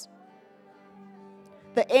is.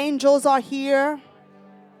 The angels are here.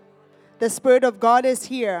 The Spirit of God is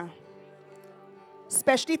here.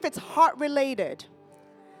 Especially if it's heart-related,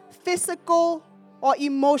 physical or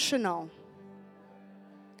emotional.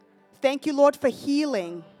 Thank you, Lord, for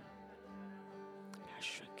healing.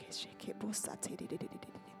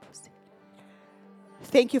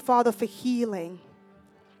 Thank you, Father, for healing.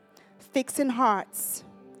 Fixing hearts.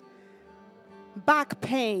 Back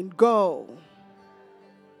pain, go.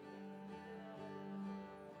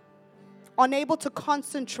 Unable to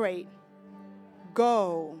concentrate,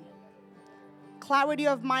 go. Clarity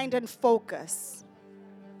of mind and focus.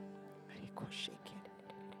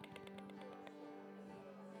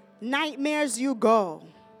 Nightmares, you go.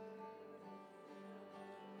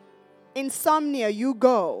 Insomnia, you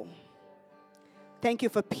go. Thank you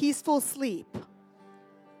for peaceful sleep.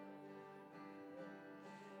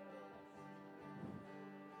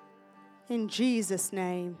 In Jesus'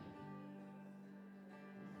 name.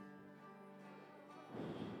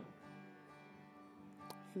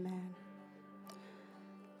 Amen.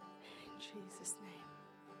 In Jesus' name.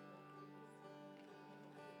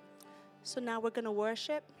 So now we're going to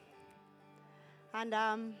worship.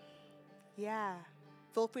 And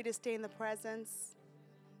feel free to stay in the presence.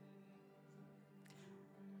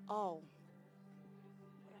 Oh.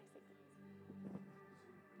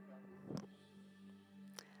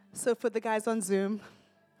 So for the guys on Zoom,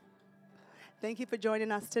 thank you for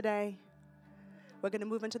joining us today. We're going to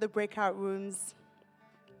move into the breakout rooms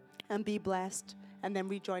and be blessed, and then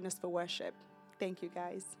rejoin us for worship. Thank you,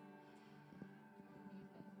 guys.